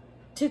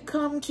to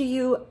come to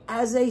you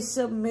as a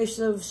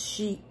submissive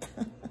sheep.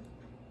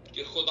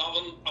 कि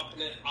खुदावन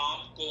अपने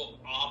आप को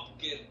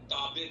आपके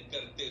ताबे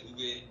करते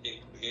हुए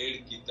एक भेड़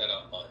की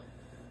तरह आए।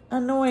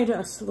 Anoint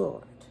us,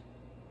 Lord.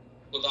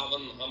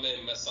 खुदावन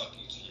हमें मैसा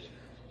कीजिए।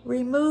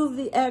 Remove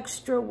the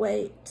extra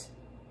weight.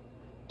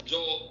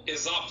 जो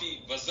इजाफी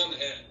वजन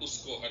है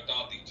उसको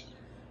हटा दीजिए।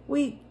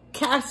 We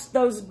cast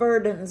those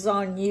burdens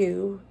on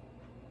you.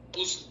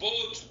 उस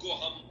बोझ को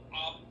हम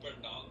आप पर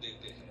डाल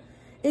देते हैं।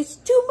 It's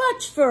too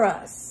much for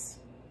us.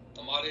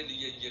 हमारे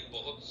लिए ये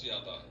बहुत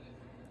ज्यादा है।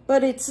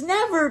 But it's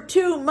never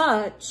too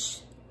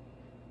much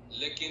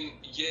लेकिन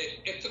ये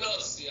इतना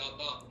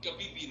ज्यादा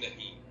कभी भी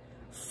नहीं।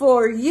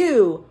 for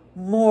you,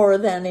 more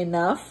than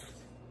enough.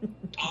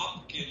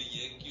 आपके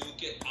लिए,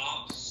 क्योंकि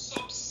आप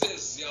सबसे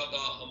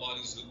ज्यादा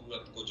हमारी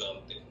जरूरत को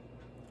जानते हैं।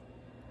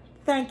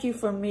 Thank you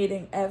for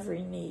meeting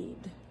every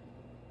need.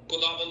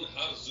 खुदावन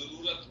हर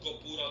जरूरत को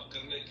पूरा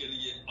करने के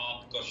लिए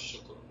आपका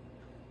शुक्र।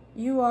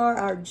 You are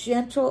our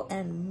gentle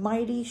and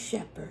mighty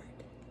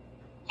shepherd.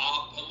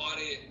 आप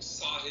हमारे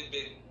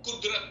साहिबे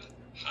कुदरत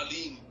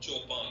हलीम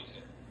चौपान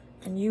हैं।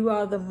 And you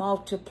are the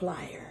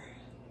multiplier.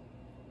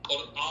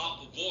 और आप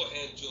वो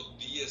हैं जो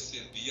दिए से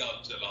दिया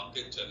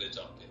जलाते चले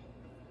जाते हैं।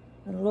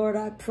 And Lord,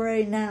 I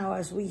pray now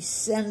as we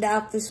send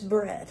out this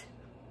bread,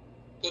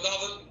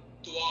 खुदावन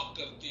दुआ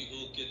करती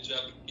हूँ कि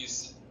जब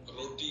इस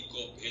रोटी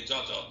को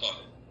भेजा जाता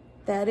है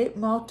that it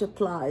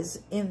multiplies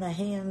in the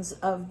hands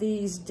of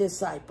these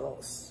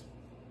disciples.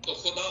 तो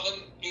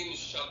खुदावन इन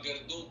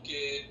शागिर्दों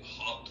के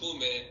हाथों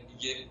में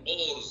ये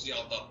और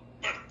ज्यादा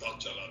बढ़ता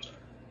चला जाए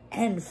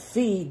And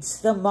feeds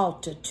the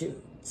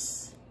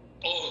multitudes.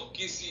 और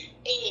किसी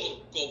और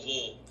को वो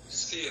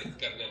सेव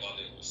करने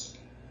वाले हो सके।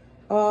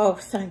 Oh,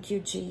 thank you,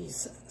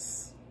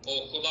 Jesus.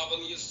 और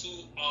खुदावन यीशु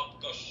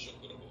आपका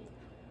शुक्र हो।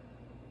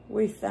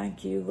 We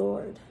thank you,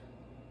 Lord.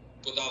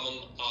 खुदावन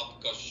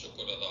आपका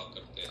शुक्र अदा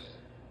करते हैं।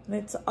 And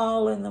it's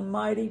all in the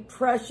mighty,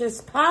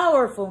 precious,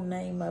 powerful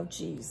name of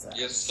Jesus.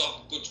 ये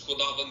सब कुछ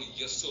खुदावन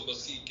यीशु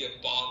मसीह के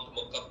पाक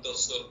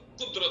मुकद्दस और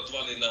कुदरत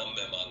वाले नाम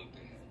में मांगते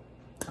हैं।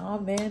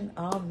 Amen,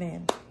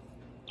 amen.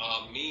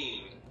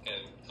 आमीन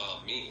and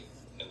आमीन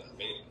and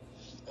आमीन।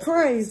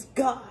 Praise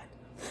God.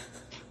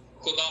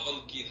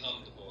 खुदावन की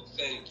हमद हो।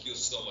 Thank you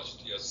so much,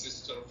 dear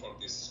sister, for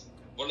this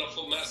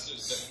wonderful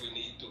message that we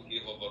need to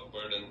give our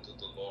burden to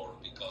the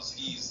Lord because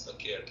He is the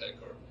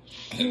caretaker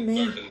and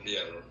Amen. burden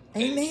bearer.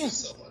 Thank Amen. you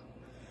so much.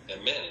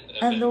 Amen.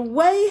 Amen. And the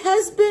way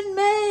has been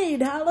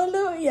made.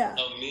 Hallelujah.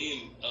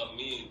 Amen.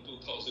 Amen.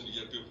 2,000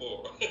 years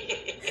before.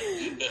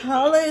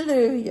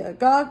 Hallelujah.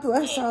 God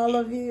bless all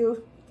of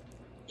you.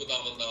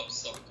 खुदावंद आप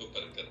सबको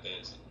बरकत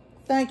दें जी।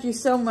 Thank you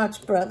so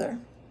much, brother.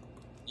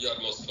 You are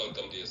most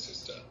welcome, dear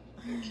sister.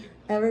 Thank you.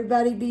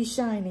 Everybody be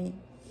shiny.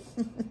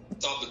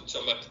 सब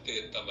चमकते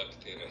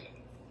दमकते रहें।